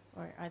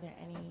 Or are there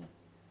any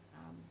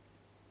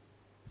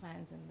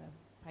plans in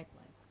the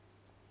pipeline?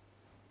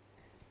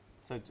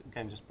 So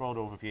again, just broad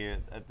overview.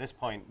 At this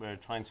point, we're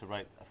trying to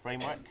write a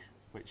framework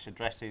which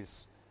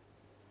addresses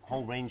a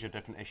whole range of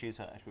different issues.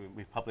 Actually,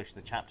 we've published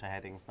the chapter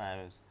headings now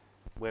as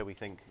where we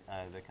think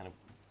the kind of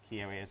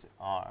key areas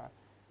are.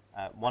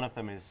 One of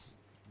them is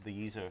the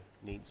user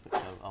needs, which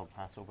I'll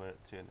pass over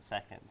to in a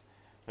second.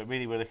 But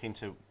really, we're looking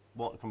to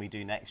what can we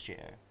do next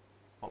year?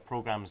 What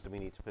programs do we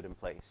need to put in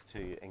place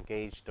to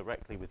engage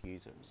directly with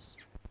users?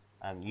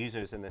 And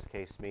users in this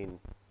case mean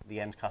the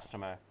end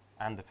customer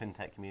and the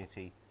fintech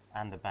community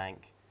and the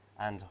bank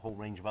and a whole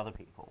range of other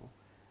people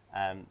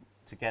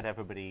to get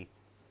everybody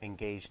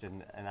engaged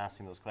in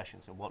asking those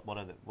questions. So what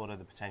are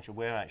the potential?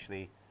 Where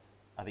actually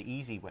are the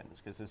easy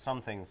wins? Because there's some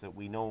things that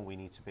we know we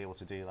need to be able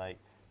to do, like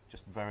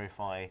just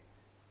verify,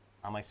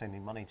 am I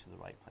sending money to the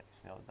right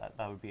place? You know,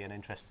 that would be an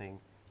interesting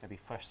maybe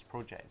first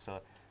project. So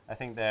I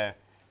think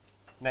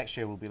next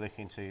year we'll be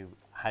looking to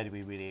how do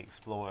we really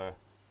explore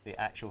the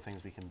actual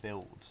things we can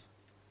build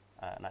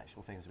and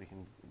actual things we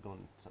can go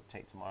and sort of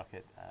take to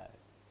market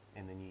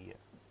in the new year.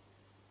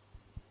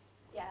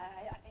 Yeah,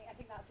 I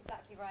think that's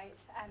exactly right.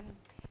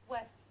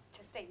 Worth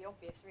to state the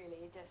obvious,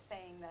 really, just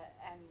saying that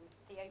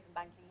the Open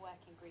Banking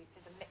Working Group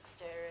is a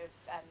mixture of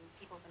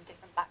people from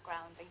different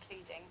backgrounds,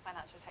 including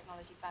financial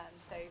technology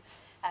firms. So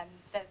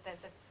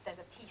there's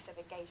a piece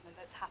of engagement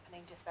that's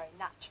happening just very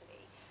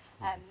naturally.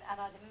 And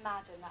I'd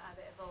imagine that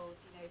as it evolves,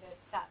 you know,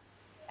 that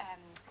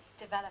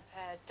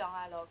developer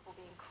dialogue will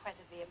be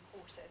incredibly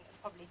important. It's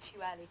probably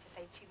too early to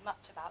say too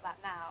much about that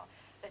now,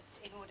 but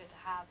in order to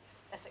have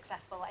a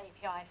successful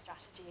API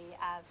strategy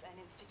as an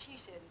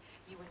institution,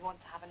 you would want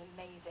to have an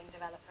amazing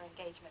developer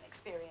engagement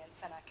experience,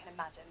 and I can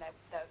imagine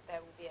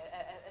there will be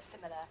a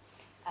similar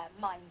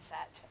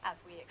mindset as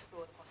we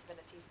explore the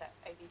possibilities that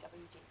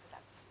OBWG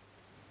presents.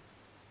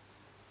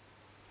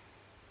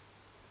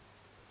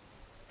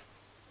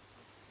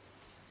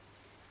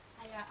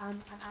 Hiya,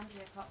 I'm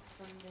Andrea Cox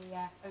from the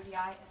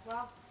ODI as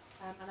well,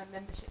 and I'm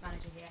membership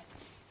manager here.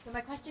 So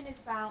my question is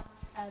about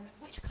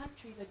which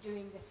countries are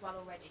doing this well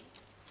already,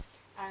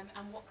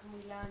 and what can we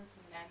learn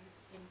from them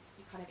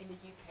in the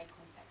UK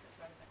context that's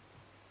relevant?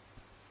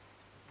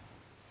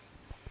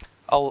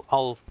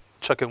 I'll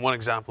chuck in one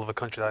example of a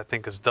country that I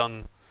think has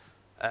done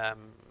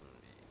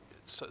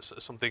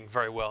something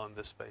very well in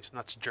this space, and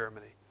that's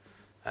Germany.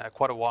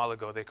 Quite a while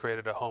ago, they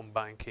created a home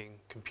banking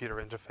computer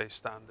interface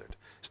standard.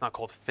 It's now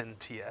called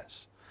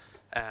FinTS,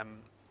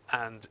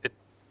 and it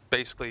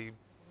basically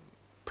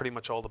pretty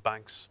much all the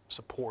banks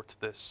support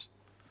this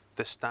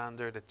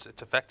standard. It's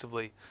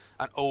effectively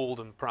an old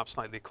and perhaps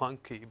slightly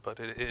clunky, but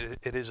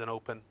it is an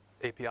open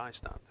API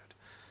standard.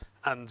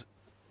 And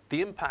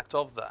the impact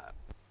of that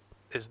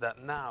is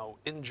that now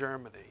in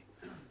Germany,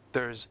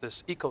 there's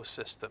this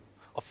ecosystem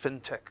of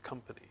fintech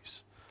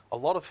companies, a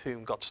lot of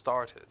whom got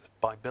started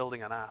by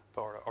building an app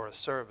or a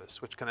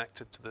service which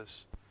connected to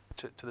this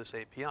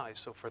API.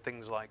 So for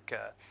things like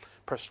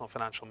personal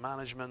financial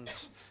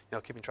management, you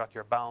know, keeping track of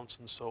your balance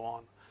and so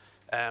on.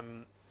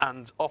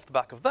 And off the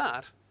back of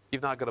that,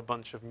 you've now got a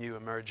bunch of new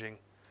emerging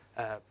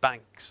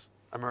banks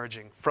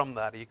emerging from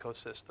that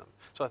ecosystem.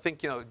 So I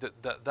think, you know,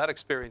 that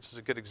experience is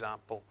a good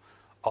example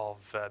of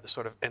the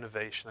sort of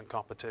innovation and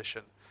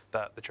competition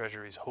that the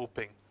Treasury is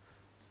hoping,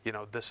 you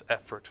know, this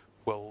effort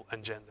will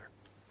engender.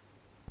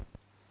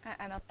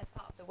 And as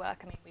part of the work,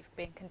 I mean, we've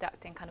been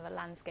conducting kind of a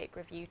landscape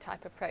review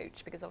type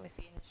approach, because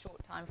obviously in the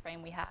short time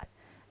frame we had,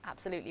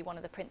 absolutely one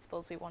of the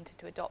principles we wanted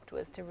to adopt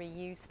was to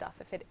reuse stuff.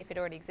 If it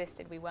already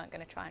existed, we weren't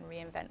going to try and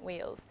reinvent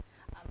wheels.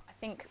 I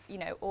think, you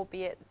know,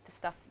 albeit the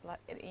stuff like,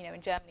 you know,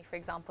 in Germany, for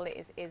example,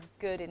 it is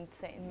good in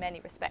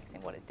many respects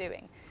in what it's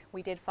doing.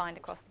 We did find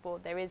across the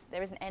board there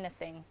isn't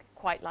anything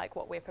quite like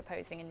what we're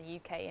proposing in the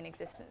UK in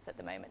existence at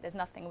the moment. There's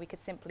nothing we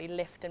could simply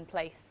lift and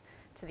place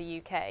to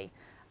the UK.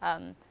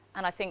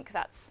 And I think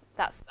that's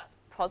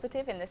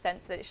positive in the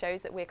sense that it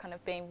shows that we're kind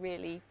of being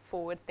really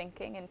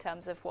forward-thinking in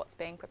terms of what's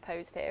being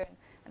proposed here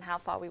and how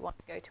far we want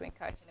to go to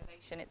encourage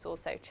innovation. It's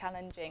also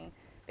challenging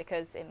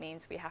because it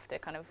means we have to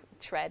kind of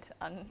tread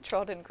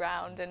untrodden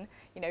ground and,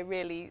 you know,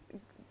 really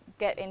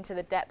get into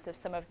the depth of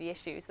some of the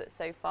issues that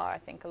so far I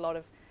think a lot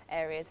of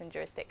areas and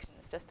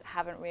jurisdictions just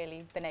haven't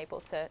really been able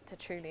to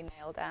truly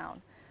nail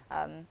down.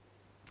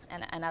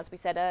 And as we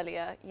said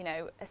earlier, you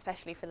know,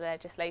 especially for the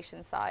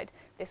legislation side,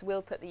 this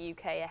will put the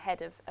UK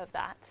ahead of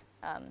that,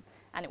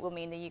 and it will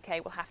mean the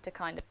UK will have to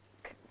kind of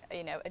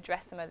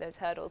address some of those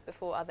hurdles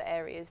before other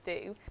areas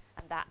do,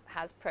 and that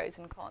has pros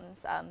and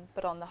cons.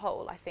 But on the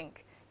whole, I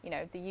think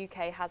the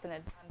UK has an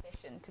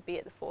ambition to be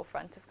at the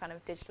forefront of kind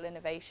of digital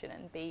innovation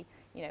and be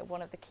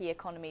one of the key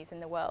economies in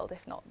the world,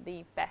 if not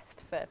the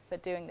best for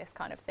doing this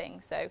kind of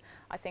thing. So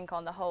I think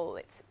on the whole,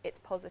 it's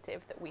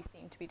positive that we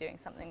seem to be doing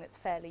something that's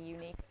fairly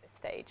unique at this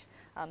stage.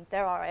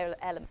 There are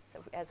elements,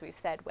 as we've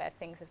said, where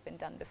things have been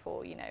done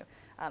before.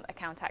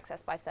 Account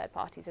access by third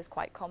parties is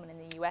quite common in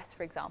the US,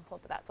 for example,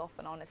 but that's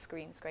often on a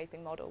screen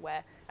scraping model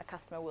where a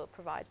customer will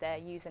provide their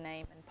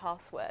username and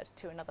password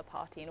to another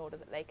party in order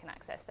that they can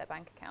access their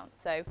bank account.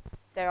 So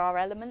there are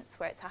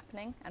elements where it's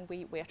happening, and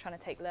we are trying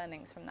to take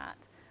learnings from that.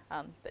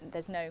 But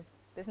there's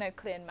no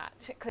clear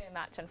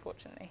match,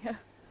 unfortunately.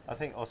 I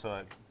think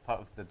also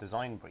part of the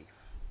design brief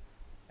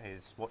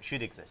is what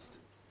should exist.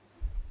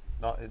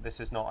 This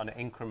is not an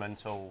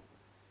incremental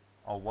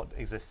or what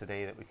exists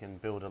today that we can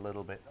build a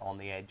little bit on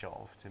the edge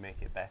of to make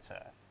it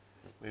better.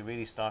 We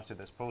really started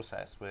this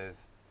process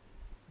with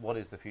what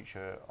is the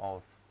future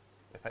of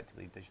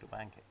effectively digital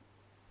banking,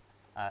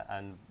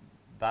 and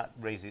that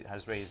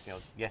has raised,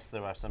 yes,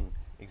 there are some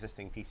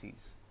existing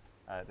pieces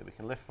that we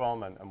can lift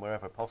from, and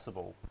wherever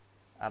possible,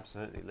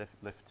 absolutely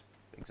lift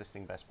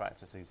existing best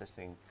practices,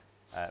 existing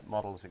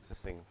models,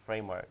 existing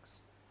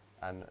frameworks,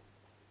 and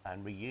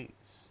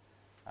reuse.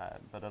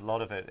 But a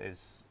lot of it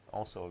is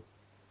also,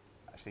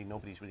 actually,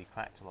 nobody's really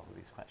cracked a lot of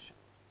these questions.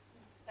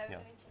 There was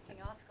an interesting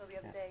article the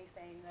other day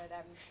saying that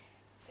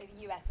so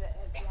the US,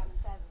 as Rhiannon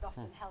says, is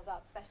often held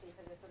up, especially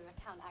for the sort of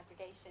account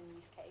aggregation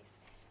use case.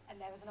 And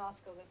there was an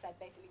article that said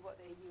basically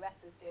what the US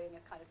is doing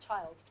is kind of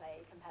child's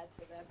play compared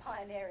to the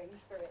pioneering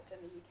spirit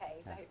in the UK.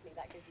 So hopefully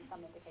that gives you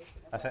some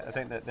indication of I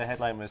think that the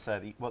headline was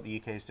what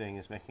the UK is doing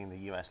is making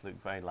the US look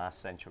very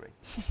last century,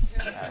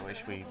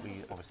 which we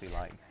obviously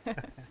like.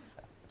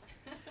 So.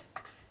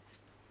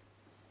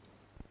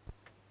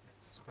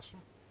 Next question.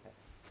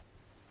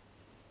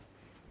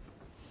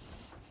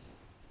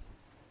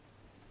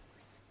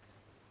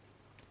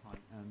 Hi,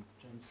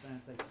 James Fair,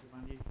 Data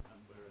Value.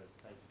 We're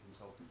a data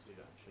consultancy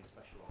that actually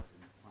specialise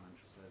in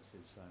financial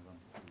services, so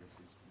this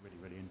is really,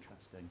 really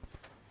interesting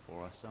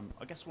for us.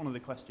 I guess one of the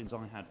questions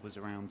I had was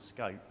around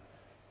scope.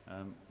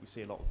 We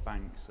see a lot of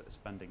banks that are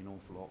spending an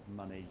awful lot of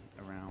money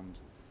around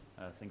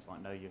things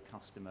like know your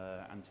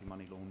customer,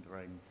 anti-money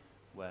laundering,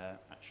 where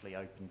actually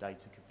open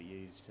data could be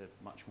used to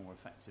much more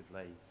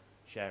effectively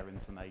share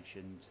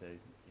information to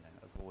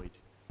avoid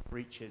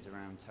breaches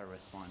around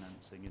terrorist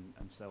financing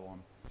and so on.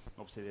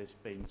 Obviously there's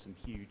been some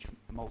huge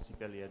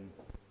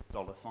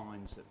multi-billion-dollar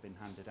fines that have been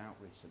handed out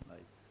recently.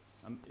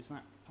 Is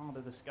that part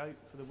of the scope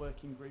for the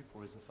working group,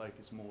 or is the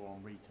focus more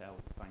on retail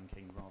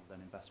banking rather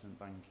than investment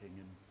banking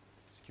and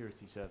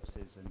security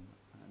services and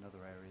other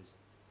areas?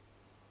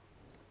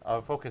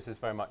 Our focus is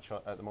very much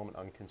at the moment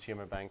on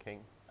consumer banking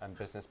and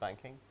business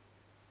banking,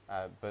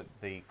 but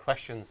the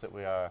questions that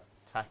we are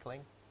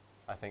tackling,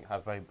 I think,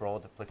 have very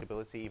broad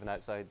applicability even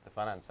outside the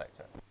finance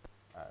sector,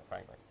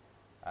 frankly.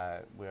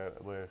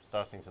 We're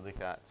starting to look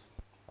at,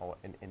 or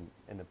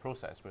in the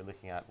process, we're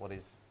looking at what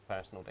is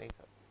personal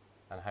data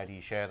and how do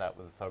you share that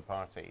with a third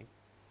party,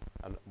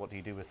 and what do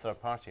you do with third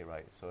party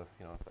rights. So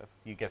if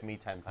you give me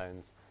 £10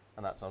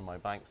 and that's on my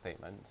bank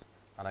statement,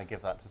 and I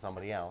give that to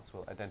somebody else,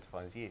 well, it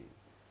identifies you.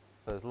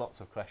 So there's lots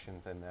of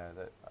questions in there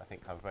that I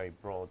think have very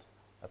broad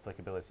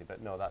applicability,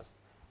 but no,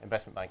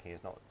 investment banking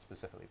is not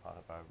specifically part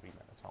of our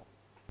remit at all.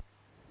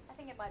 I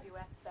think it might be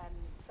worth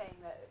saying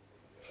that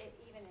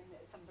even in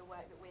some of the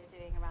work that we're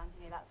doing around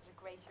that sort of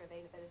greater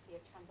availability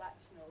of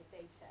transactional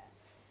data,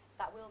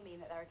 that will mean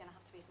that there are going to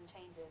have to be some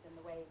changes in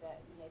the way that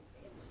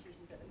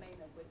institutions at the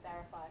moment would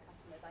verify a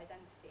customer's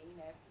identity.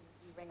 If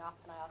you ring up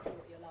and I ask you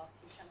what your last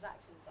few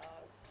transactions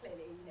are,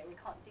 clearly we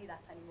can't do that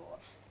anymore.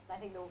 And I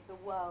think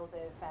the world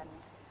of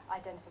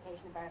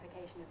identification and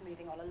verification is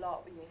moving on a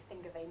lot with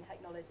finger vein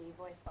technology,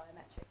 voice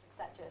biometrics,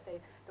 etc. So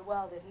the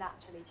world is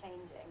naturally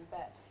changing,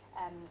 but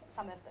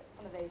some of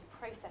those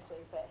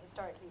processes that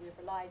historically we've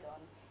relied on,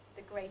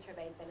 the greater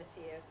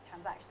availability of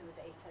transactional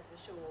data for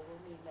sure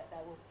will mean that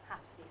there will have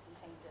to be some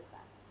changes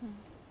there.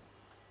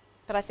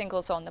 But I think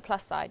also on the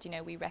plus side,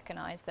 we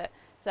recognise that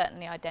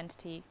certainly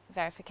identity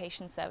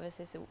verification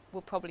services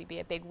will probably be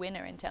a big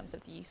winner in terms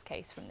of the use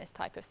case from this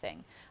type of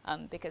thing,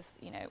 because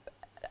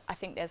I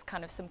think there's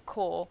kind of some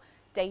core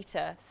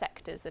data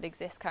sectors that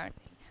exist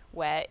currently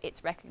where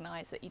it's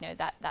recognised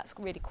that that's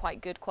really quite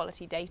good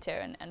quality data,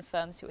 and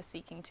firms who are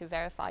seeking to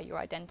verify your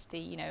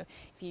identity,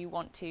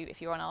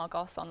 if you're on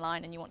Argos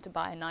online and you want to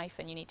buy a knife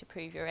and you need to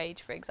prove your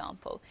age, for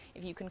example,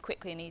 if you can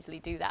quickly and easily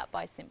do that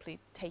by simply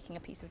taking a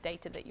piece of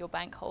data that your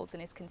bank holds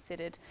and is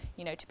considered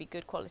to be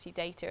good quality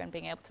data and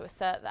being able to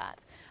assert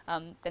that,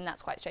 then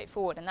that's quite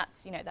straightforward, and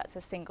that's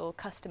a single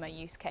customer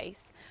use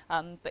case,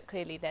 but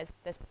clearly there's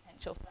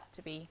potential for that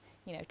to be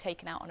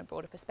taken out on a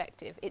broader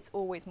perspective. It's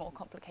always more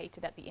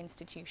complicated at the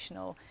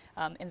institutional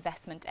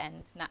investment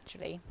end,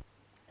 naturally,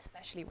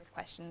 especially with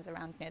questions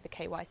around the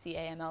KYC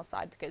AML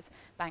side, because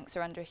banks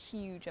are under a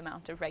huge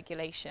amount of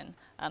regulation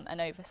and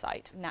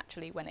oversight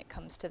naturally when it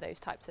comes to those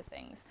types of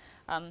things.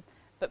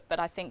 But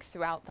I think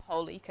throughout the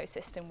whole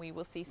ecosystem, we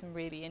will see some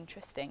really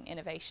interesting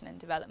innovation and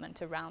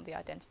development around the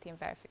identity and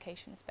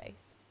verification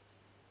space.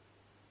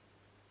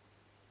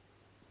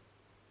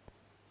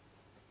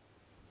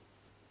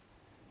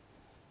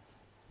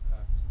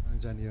 My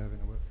name's Andy Irvin.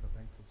 I work for a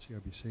bank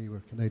called CIBC. We're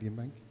a Canadian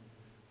bank,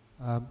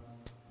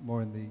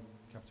 more in the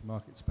capital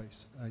market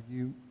space.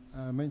 You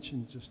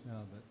mentioned just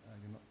now that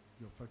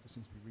your focus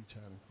seems to be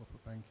retail and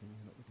corporate banking.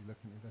 You're not really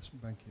looking at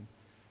investment banking.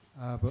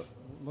 But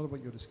a lot of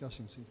what you're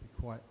discussing seems to be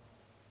quite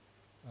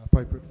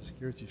appropriate for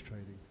securities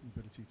trading, the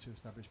ability to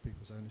establish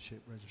people's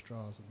ownership,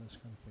 registrars and those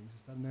kind of things.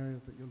 Is that an area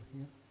that you're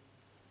looking at?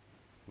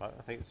 Well,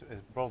 I think it's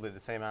broadly the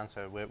same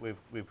answer.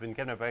 We've been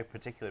given a very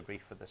particular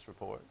brief for this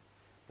report.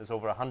 There's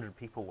over 100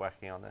 people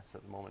working on this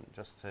at the moment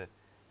just to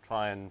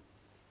try and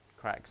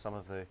crack some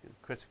of the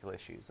critical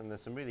issues, and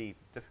there's some really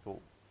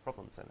difficult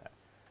problems in there.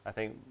 I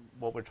think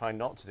what we're trying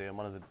not to do, and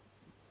one of the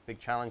big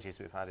challenges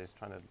we've had, is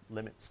trying to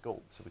limit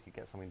scope so we could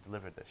get something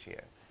delivered this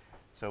year.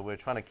 So we're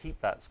trying to keep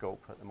that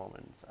scope at the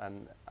moment,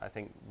 and I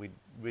think we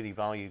really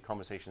value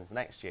conversations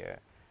next year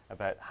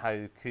about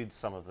how could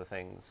some of the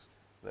things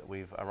that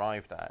we've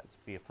arrived at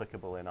be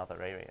applicable in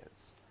other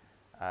areas.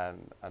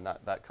 And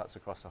that cuts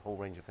across a whole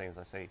range of things,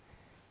 I say,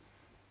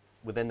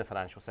 within the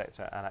financial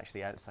sector and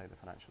actually outside the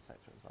financial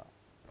sector as well.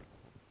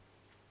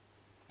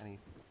 Any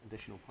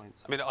additional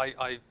points? I mean,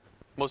 I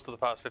most of the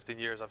past 15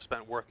 years I've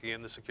spent working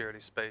in the security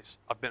space.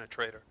 I've been a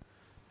trader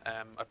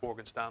at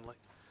Morgan Stanley.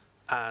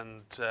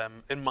 And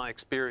in my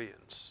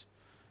experience,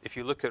 if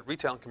you look at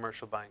retail and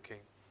commercial banking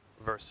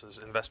versus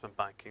investment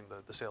banking,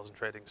 the sales and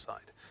trading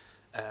side,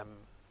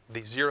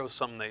 the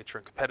zero-sum nature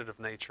and competitive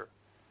nature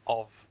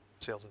of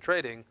sales and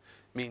trading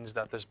means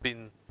that there's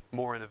been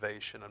more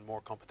innovation and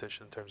more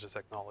competition in terms of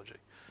technology.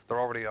 There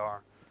already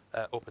are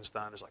open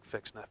standards like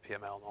FIX and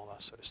FPML and all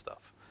that sort of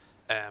stuff.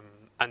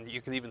 And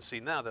you can even see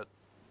now that,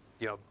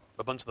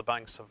 a bunch of the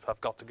banks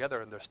have got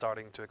together and they're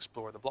starting to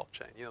explore the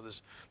blockchain.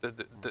 There's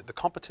the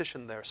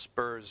competition there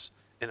spurs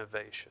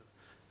innovation.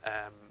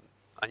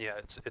 And yeah,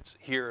 it's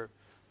here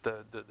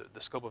the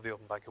scope of the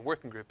Open Banking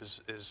Working Group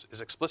is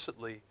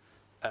explicitly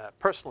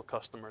personal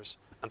customers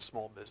and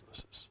small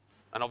businesses.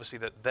 And obviously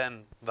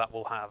that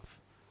will have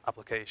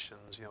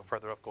applications,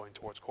 further up going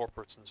towards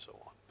corporates and so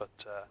on.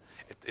 But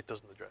it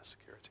doesn't address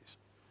securities.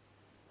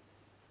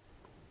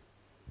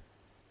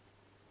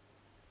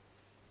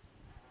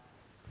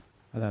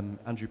 I'm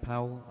Andrew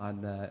Powell.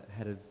 I'm the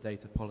Head of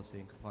Data Policy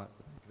and Compliance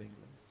at the Bank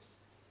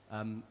of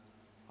England.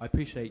 I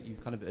appreciate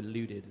you've kind of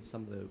alluded to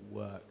some of the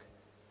work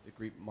the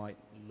group might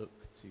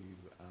look to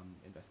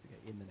investigate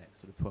in the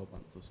next sort of 12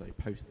 months or so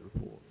post the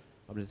report.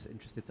 I'm just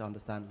interested to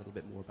understand a little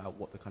bit more about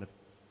what the kind of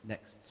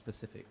next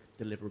specific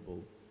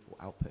deliverable or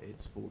output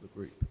is for the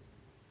group,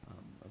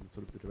 and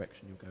sort of the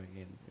direction you're going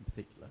in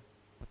particular.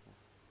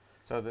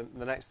 So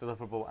the next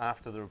deliverable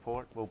after the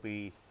report will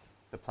be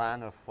the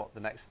plan of what the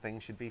next thing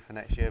should be for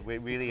next year. We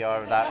really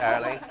are that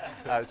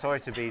early. Sorry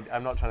to be,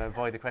 I'm not trying to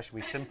avoid the question,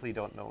 we simply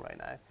don't know right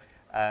now.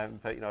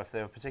 But if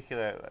there are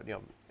particular,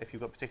 if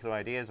you've got particular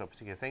ideas or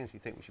particular things you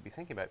think we should be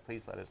thinking about,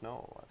 please let us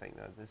know. I think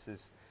that this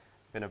has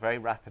been a very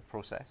rapid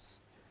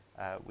process.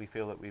 We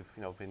feel that we've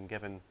been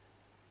given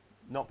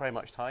not very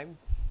much time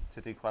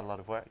to do quite a lot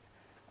of work.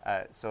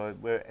 So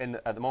we're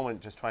at the moment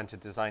just trying to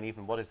design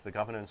even what is the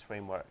governance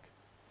framework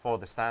for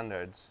the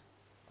standards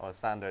or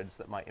standards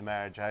that might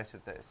emerge out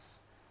of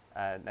this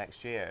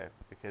next year,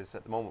 because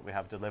at the moment we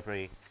have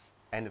delivery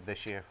end of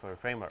this year for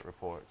framework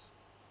reports,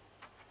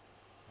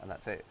 and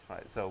that's it,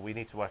 right? So we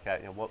need to work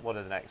out what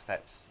are the next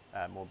steps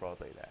more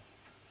broadly there.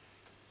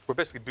 We're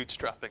basically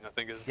bootstrapping, I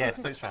think, is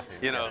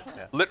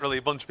bootstrapping. Literally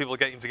a bunch of people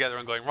getting together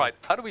and going, right,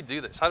 how do we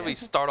do this? How do we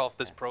start off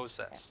this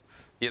process?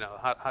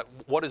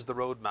 What is the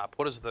roadmap?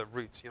 What is the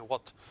route?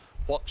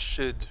 What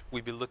should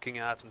we be looking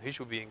at, and who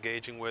should we be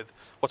engaging with?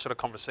 What sort of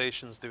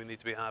conversations do we need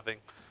to be having?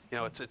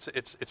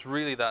 It's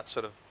really that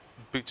sort of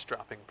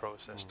bootstrapping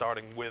process,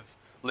 starting with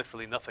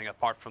literally nothing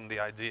apart from the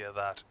idea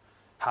that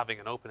having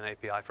an open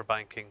API for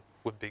banking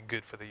would be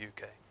good for the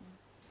UK.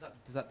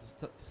 Does that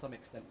to some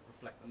extent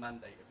reflect the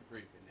mandate of the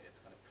group in that it's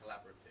kind of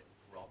collaborative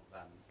rather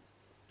than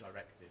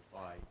directed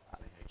by,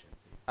 say,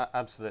 HMT?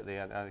 Absolutely,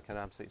 and I can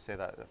absolutely say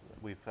that.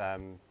 We've,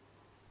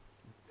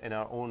 in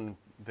our own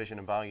vision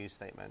and value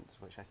statement,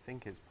 which I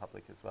think is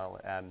public as well,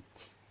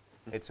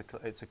 it's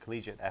a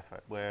collegiate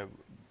effort. We're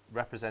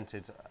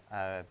represented,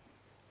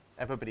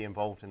 everybody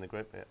involved in the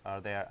group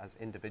are there as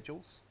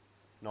individuals,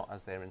 not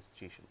as their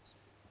institutions.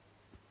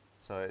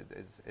 So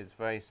it's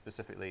very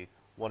specifically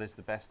what is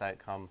the best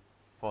outcome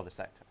for the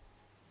sector.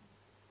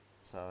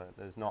 So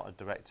there's not a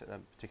direct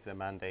particular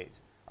mandate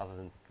other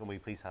than, can we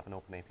please have an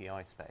open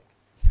API spec?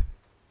 We've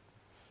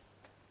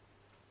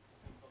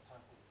got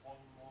time for one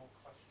more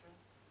question.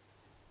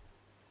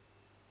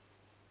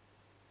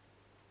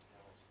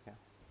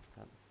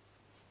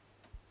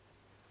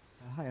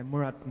 Hi, I'm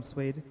Murad from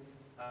Suede.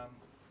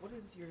 What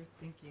is your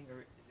thinking,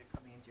 or is it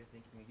coming into your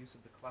thinking, the use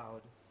of the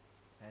cloud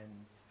and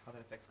how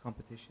that affects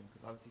competition?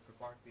 Because obviously for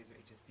Barclays or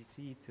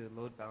HSBC to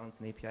load balance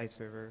an API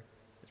server,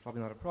 it's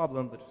probably not a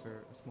problem, but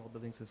for a small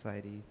building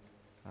society,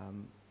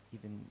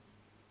 even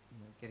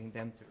getting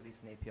them to release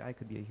an API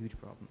could be a huge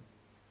problem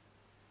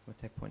from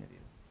a tech point of view.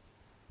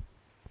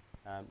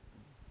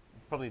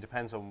 Probably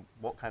depends on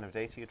what kind of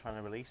data you're trying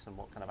to release and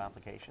what kind of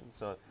application.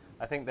 So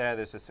I think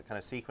there's this kind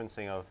of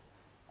sequencing of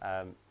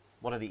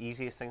what are the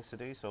easiest things to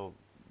do. So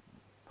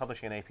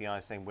publishing an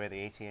API saying where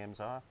the ATMs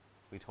are,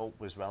 we'd hope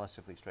was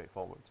relatively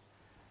straightforward.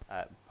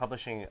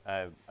 Publishing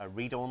a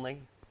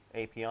read-only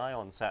API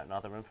on certain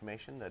other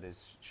information that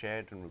is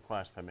shared and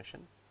requires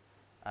permission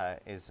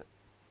is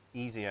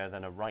easier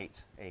than a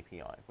write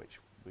API, which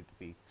would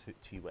be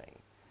two-way.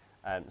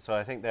 So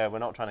I think we're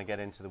not trying to get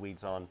into the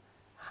weeds on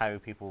how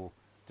people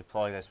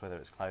deploy this, whether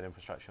it's cloud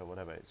infrastructure or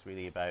whatever. It's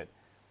really about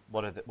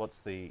what's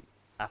the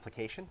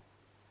application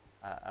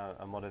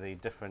and what are the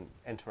different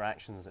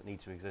interactions that need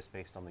to exist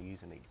based on the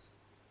user needs.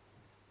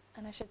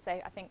 And I should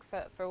say, I think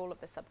for all of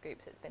the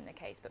subgroups it's been the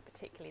case, but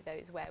particularly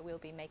those where we'll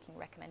be making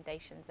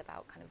recommendations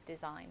about kind of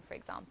design, for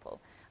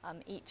example.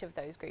 Each of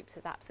those groups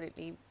has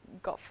absolutely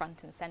got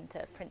front and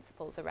center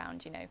principles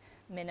around,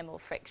 minimal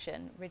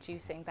friction,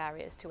 reducing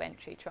barriers to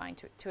entry, trying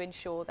to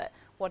ensure that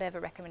whatever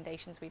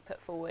recommendations we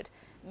put forward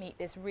meet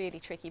this really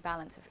tricky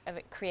balance of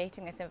it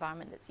creating this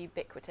environment that's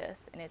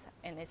ubiquitous and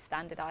is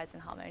standardized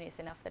and harmonious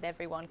enough that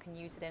everyone can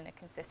use it in a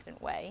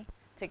consistent way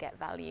to get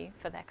value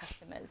for their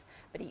customers,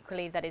 but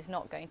equally that is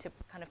not going to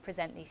kind of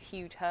present these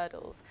huge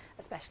hurdles,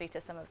 especially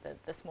to some of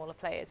the smaller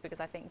players, because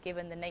I think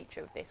given the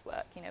nature of this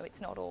work, it's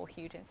not all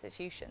huge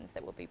institutions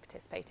that will be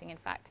participating. In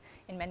fact,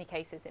 in many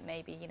cases it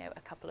may be,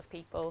 a couple of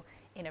people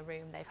in a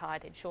room they've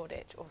hired in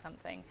Shoreditch or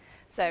something.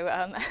 So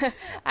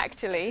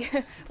actually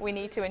we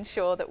need to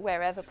ensure that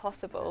wherever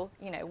possible,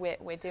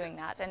 we're doing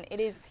that. And it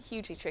is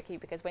hugely tricky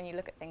because when you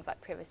look at things like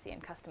privacy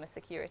and customer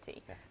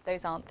security,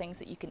 those aren't things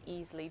that you can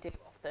easily do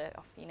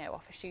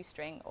off a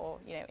shoestring or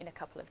in a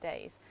couple of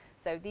days.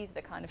 So these are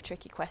the kind of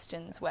tricky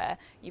questions where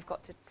you've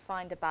got to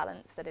find a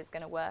balance that is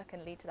going to work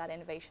and lead to that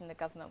innovation the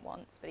government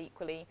wants, but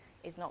equally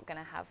is not going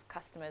to have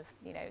customers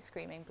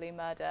screaming blue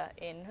murder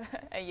in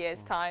a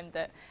year's time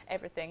that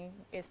everything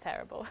is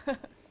terrible. And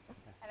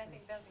I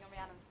think building on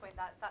Rhiannon's point,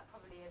 that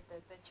probably is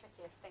the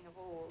trickiest thing of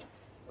all.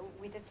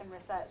 We did some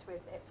research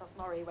with Ipsos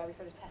Mori where we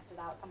sort of tested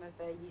out some of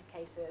the use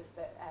cases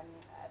that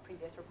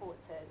previous reports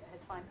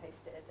had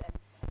signposted, and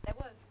there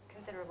was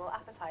considerable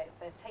appetite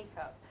for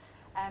take-up.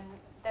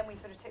 Then we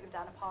sort of took them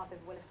down a path of,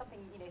 well, if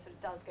something sort of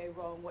does go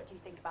wrong, what do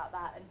you think about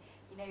that? And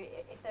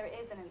if there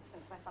is an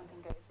instance where something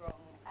goes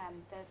wrong,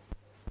 there's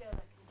still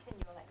a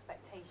continual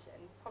expectation,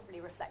 probably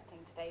reflecting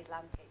today's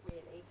landscape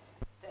really,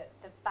 that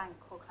the bank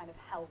will kind of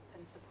help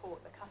and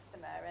support the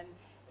customer. And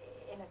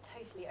in a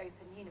totally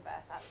open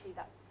universe, actually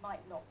that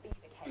might not be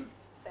the case.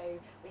 So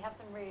we have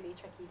some really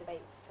tricky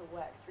debates to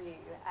work through,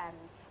 and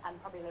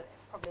probably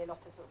a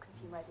lot of sort of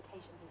consumer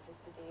education pieces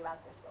to do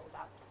as this rolls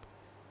out.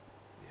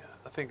 Yeah,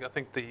 I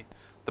think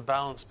the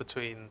balance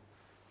between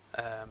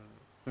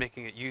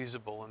making it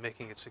usable and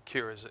making it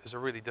secure is a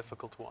really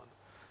difficult one,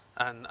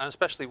 and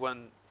especially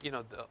when the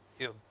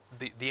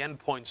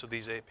endpoints of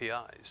these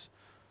APIs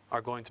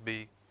are going to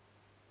be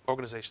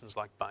organizations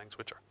like banks,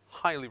 which are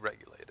highly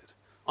regulated,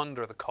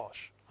 under the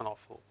cosh an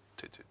awful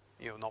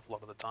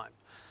lot of the time,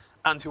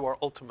 and who are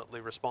ultimately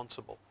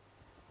responsible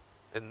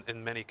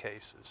in many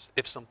cases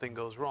if something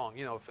goes wrong.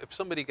 If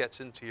somebody gets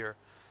into your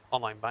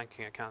online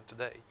banking account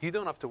today, you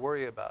don't have to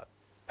worry about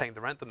paying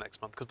the rent the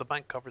next month because the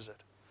bank covers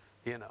it.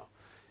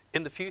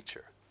 In the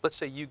future, let's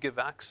say you give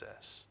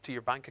access to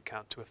your bank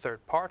account to a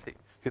third party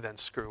who then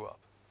screw up.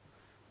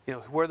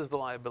 Where does the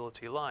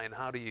liability lie, and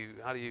how do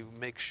you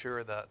make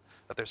sure that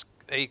there's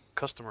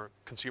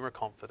consumer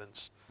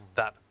confidence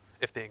that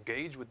if they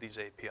engage with these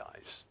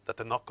APIs, that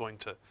they're not going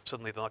to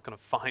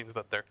find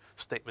that their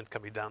statement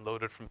can be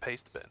downloaded from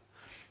Pastebin,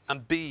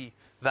 and B,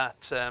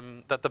 that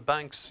the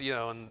banks,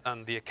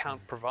 and the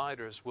account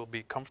providers will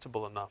be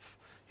comfortable enough,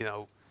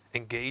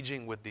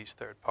 engaging with these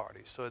third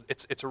parties. So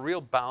it's a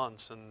real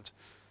balance, and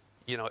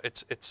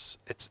it's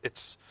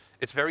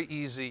very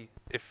easy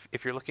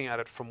if you're looking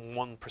at it from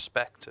one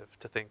perspective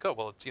to think, oh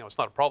well, it's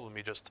not a problem.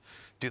 You just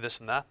do this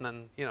and that,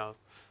 and then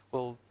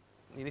well.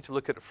 You need to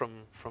look at it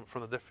from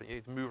the different. You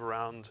need to move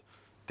around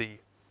the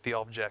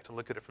object and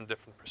look at it from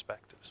different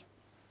perspectives.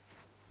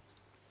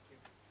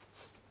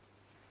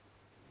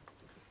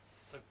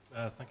 So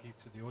thank you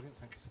to the audience.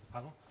 Thank you to the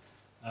panel.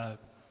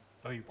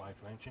 Very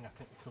wide-ranging. I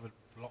think we covered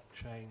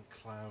blockchain,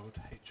 cloud,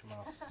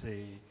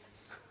 HMRC,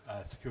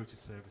 security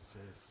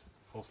services,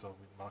 wholesale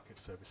market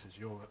services,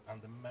 Europe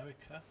and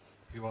America,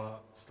 who are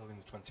still in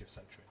the 20th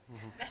century.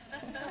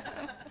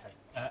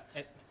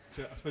 Okay.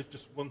 So I suppose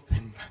just one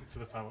thing back to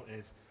the panel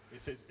is,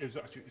 it's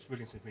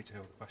really interesting for me to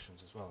hear all the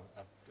questions as well.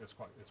 It's a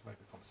very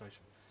good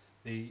conversation.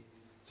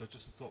 So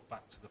just a thought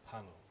back to the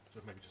panel,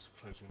 so maybe just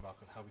a closing remark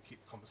on how we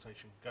keep the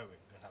conversation going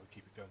and how we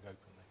keep it going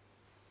openly.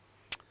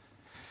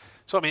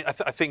 So I mean,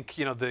 I think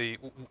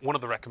one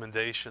of the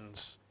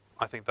recommendations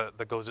I think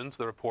that goes into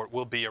the report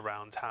will be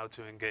around how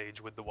to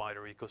engage with the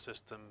wider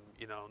ecosystem.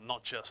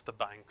 Not just the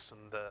banks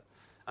and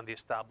the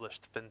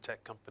established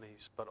fintech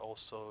companies, but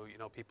also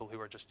people who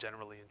are just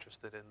generally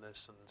interested in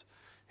this and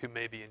who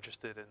may be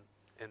interested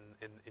in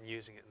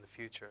using it in the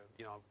future.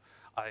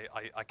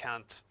 I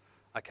can't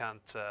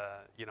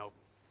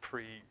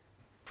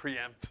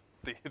preempt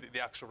the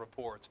actual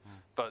report,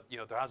 but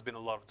there has been a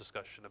lot of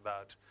discussion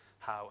about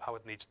how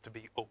it needs to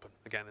be open.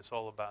 Again, it's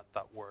all about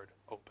that word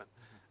open,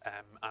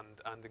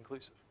 and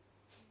inclusive.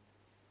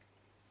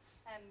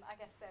 I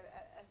guess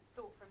a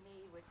thought from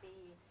me would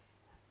be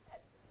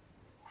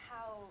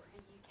how the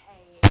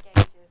UK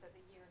engages at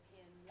the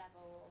European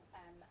level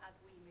as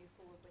we move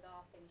forward with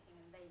our thinking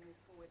and they move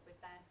forward with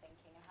their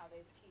thinking, and how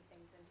those two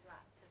things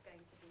interact is going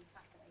to be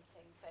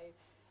fascinating. So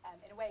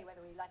in a way,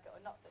 whether we like it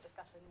or not, the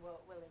discussion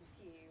will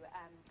ensue.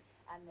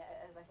 And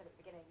as I said at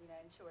the beginning,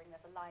 ensuring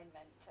there's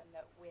alignment and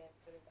that we're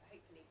sort of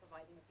hopefully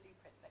providing a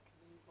blueprint that can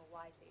be used more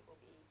widely will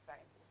be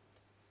very important.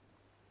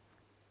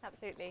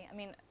 Absolutely. I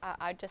mean,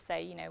 I'd just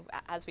say,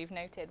 as we've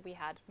noted, we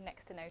had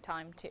next to no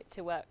time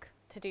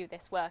to do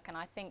this work, and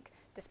I think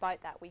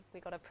despite that we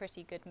got a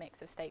pretty good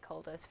mix of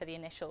stakeholders for the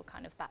initial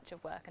kind of batch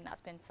of work, and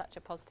that's been such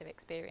a positive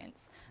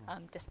experience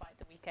despite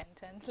the weekend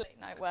and late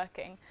night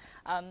working.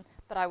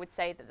 But I would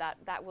say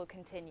that will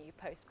continue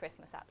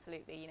post-Christmas,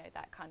 absolutely,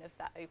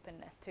 that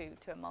openness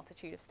to a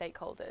multitude of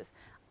stakeholders.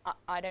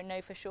 I don't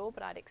know for sure,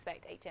 but I'd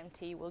expect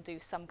HMT will do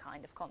some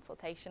kind of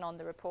consultation on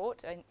the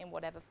report in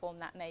whatever form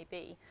that may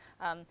be.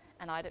 And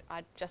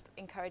I'd just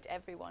encourage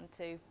everyone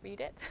to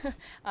read it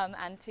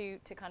and to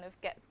kind of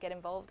get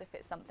involved if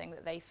it's something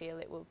that they feel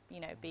it will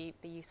be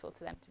useful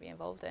to them to be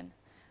involved in.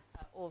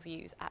 All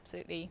views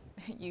absolutely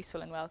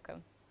useful and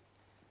welcome.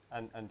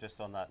 And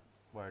just on that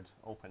word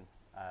open,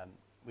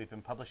 we've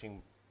been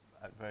publishing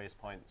at various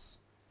points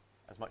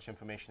as much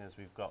information as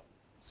we've got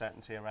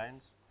certainty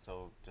around.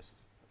 So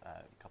just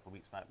a couple of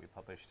weeks back we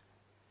published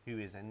who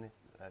is in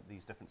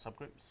these different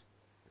subgroups,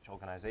 which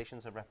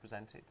organisations are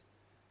represented,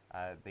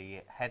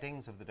 the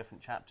headings of the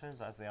different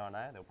chapters as they are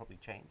now. They'll probably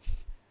change,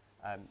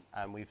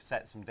 and we've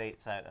set some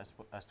dates out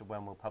as to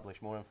when we'll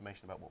publish more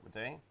information about what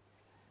we're doing,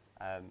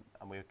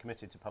 and we're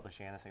committed to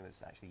publishing anything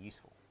that's actually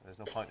useful. There's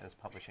no point in us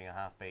publishing a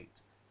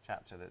half-baked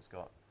chapter that's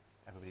got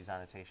everybody's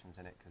annotations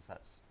in it, because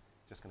that's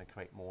just going to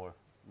create more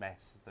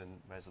mess than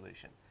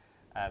resolution.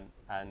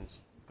 And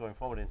going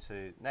forward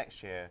into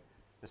next year,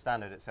 the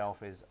standard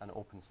itself is an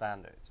open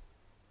standard.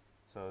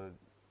 So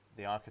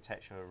the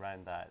architecture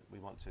around that,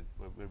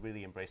 we're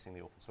really embracing the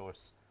open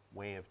source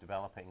way of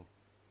developing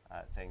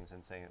things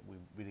and saying we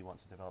really want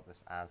to develop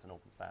this as an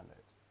open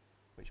standard,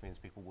 which means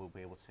people will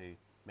be able to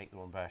make their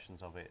own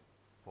versions of it,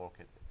 fork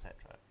it, etc.,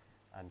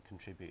 and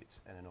contribute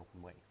in an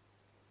open way.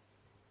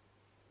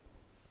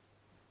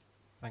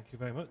 Thank you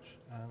very much,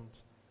 and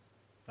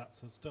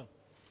that's us done.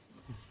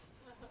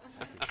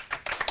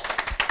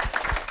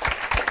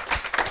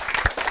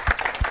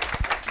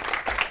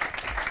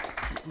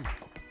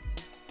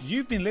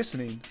 You've been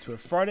listening to a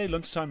Friday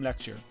Lunchtime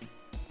Lecture,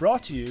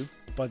 brought to you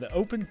by the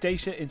Open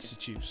Data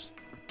Institute.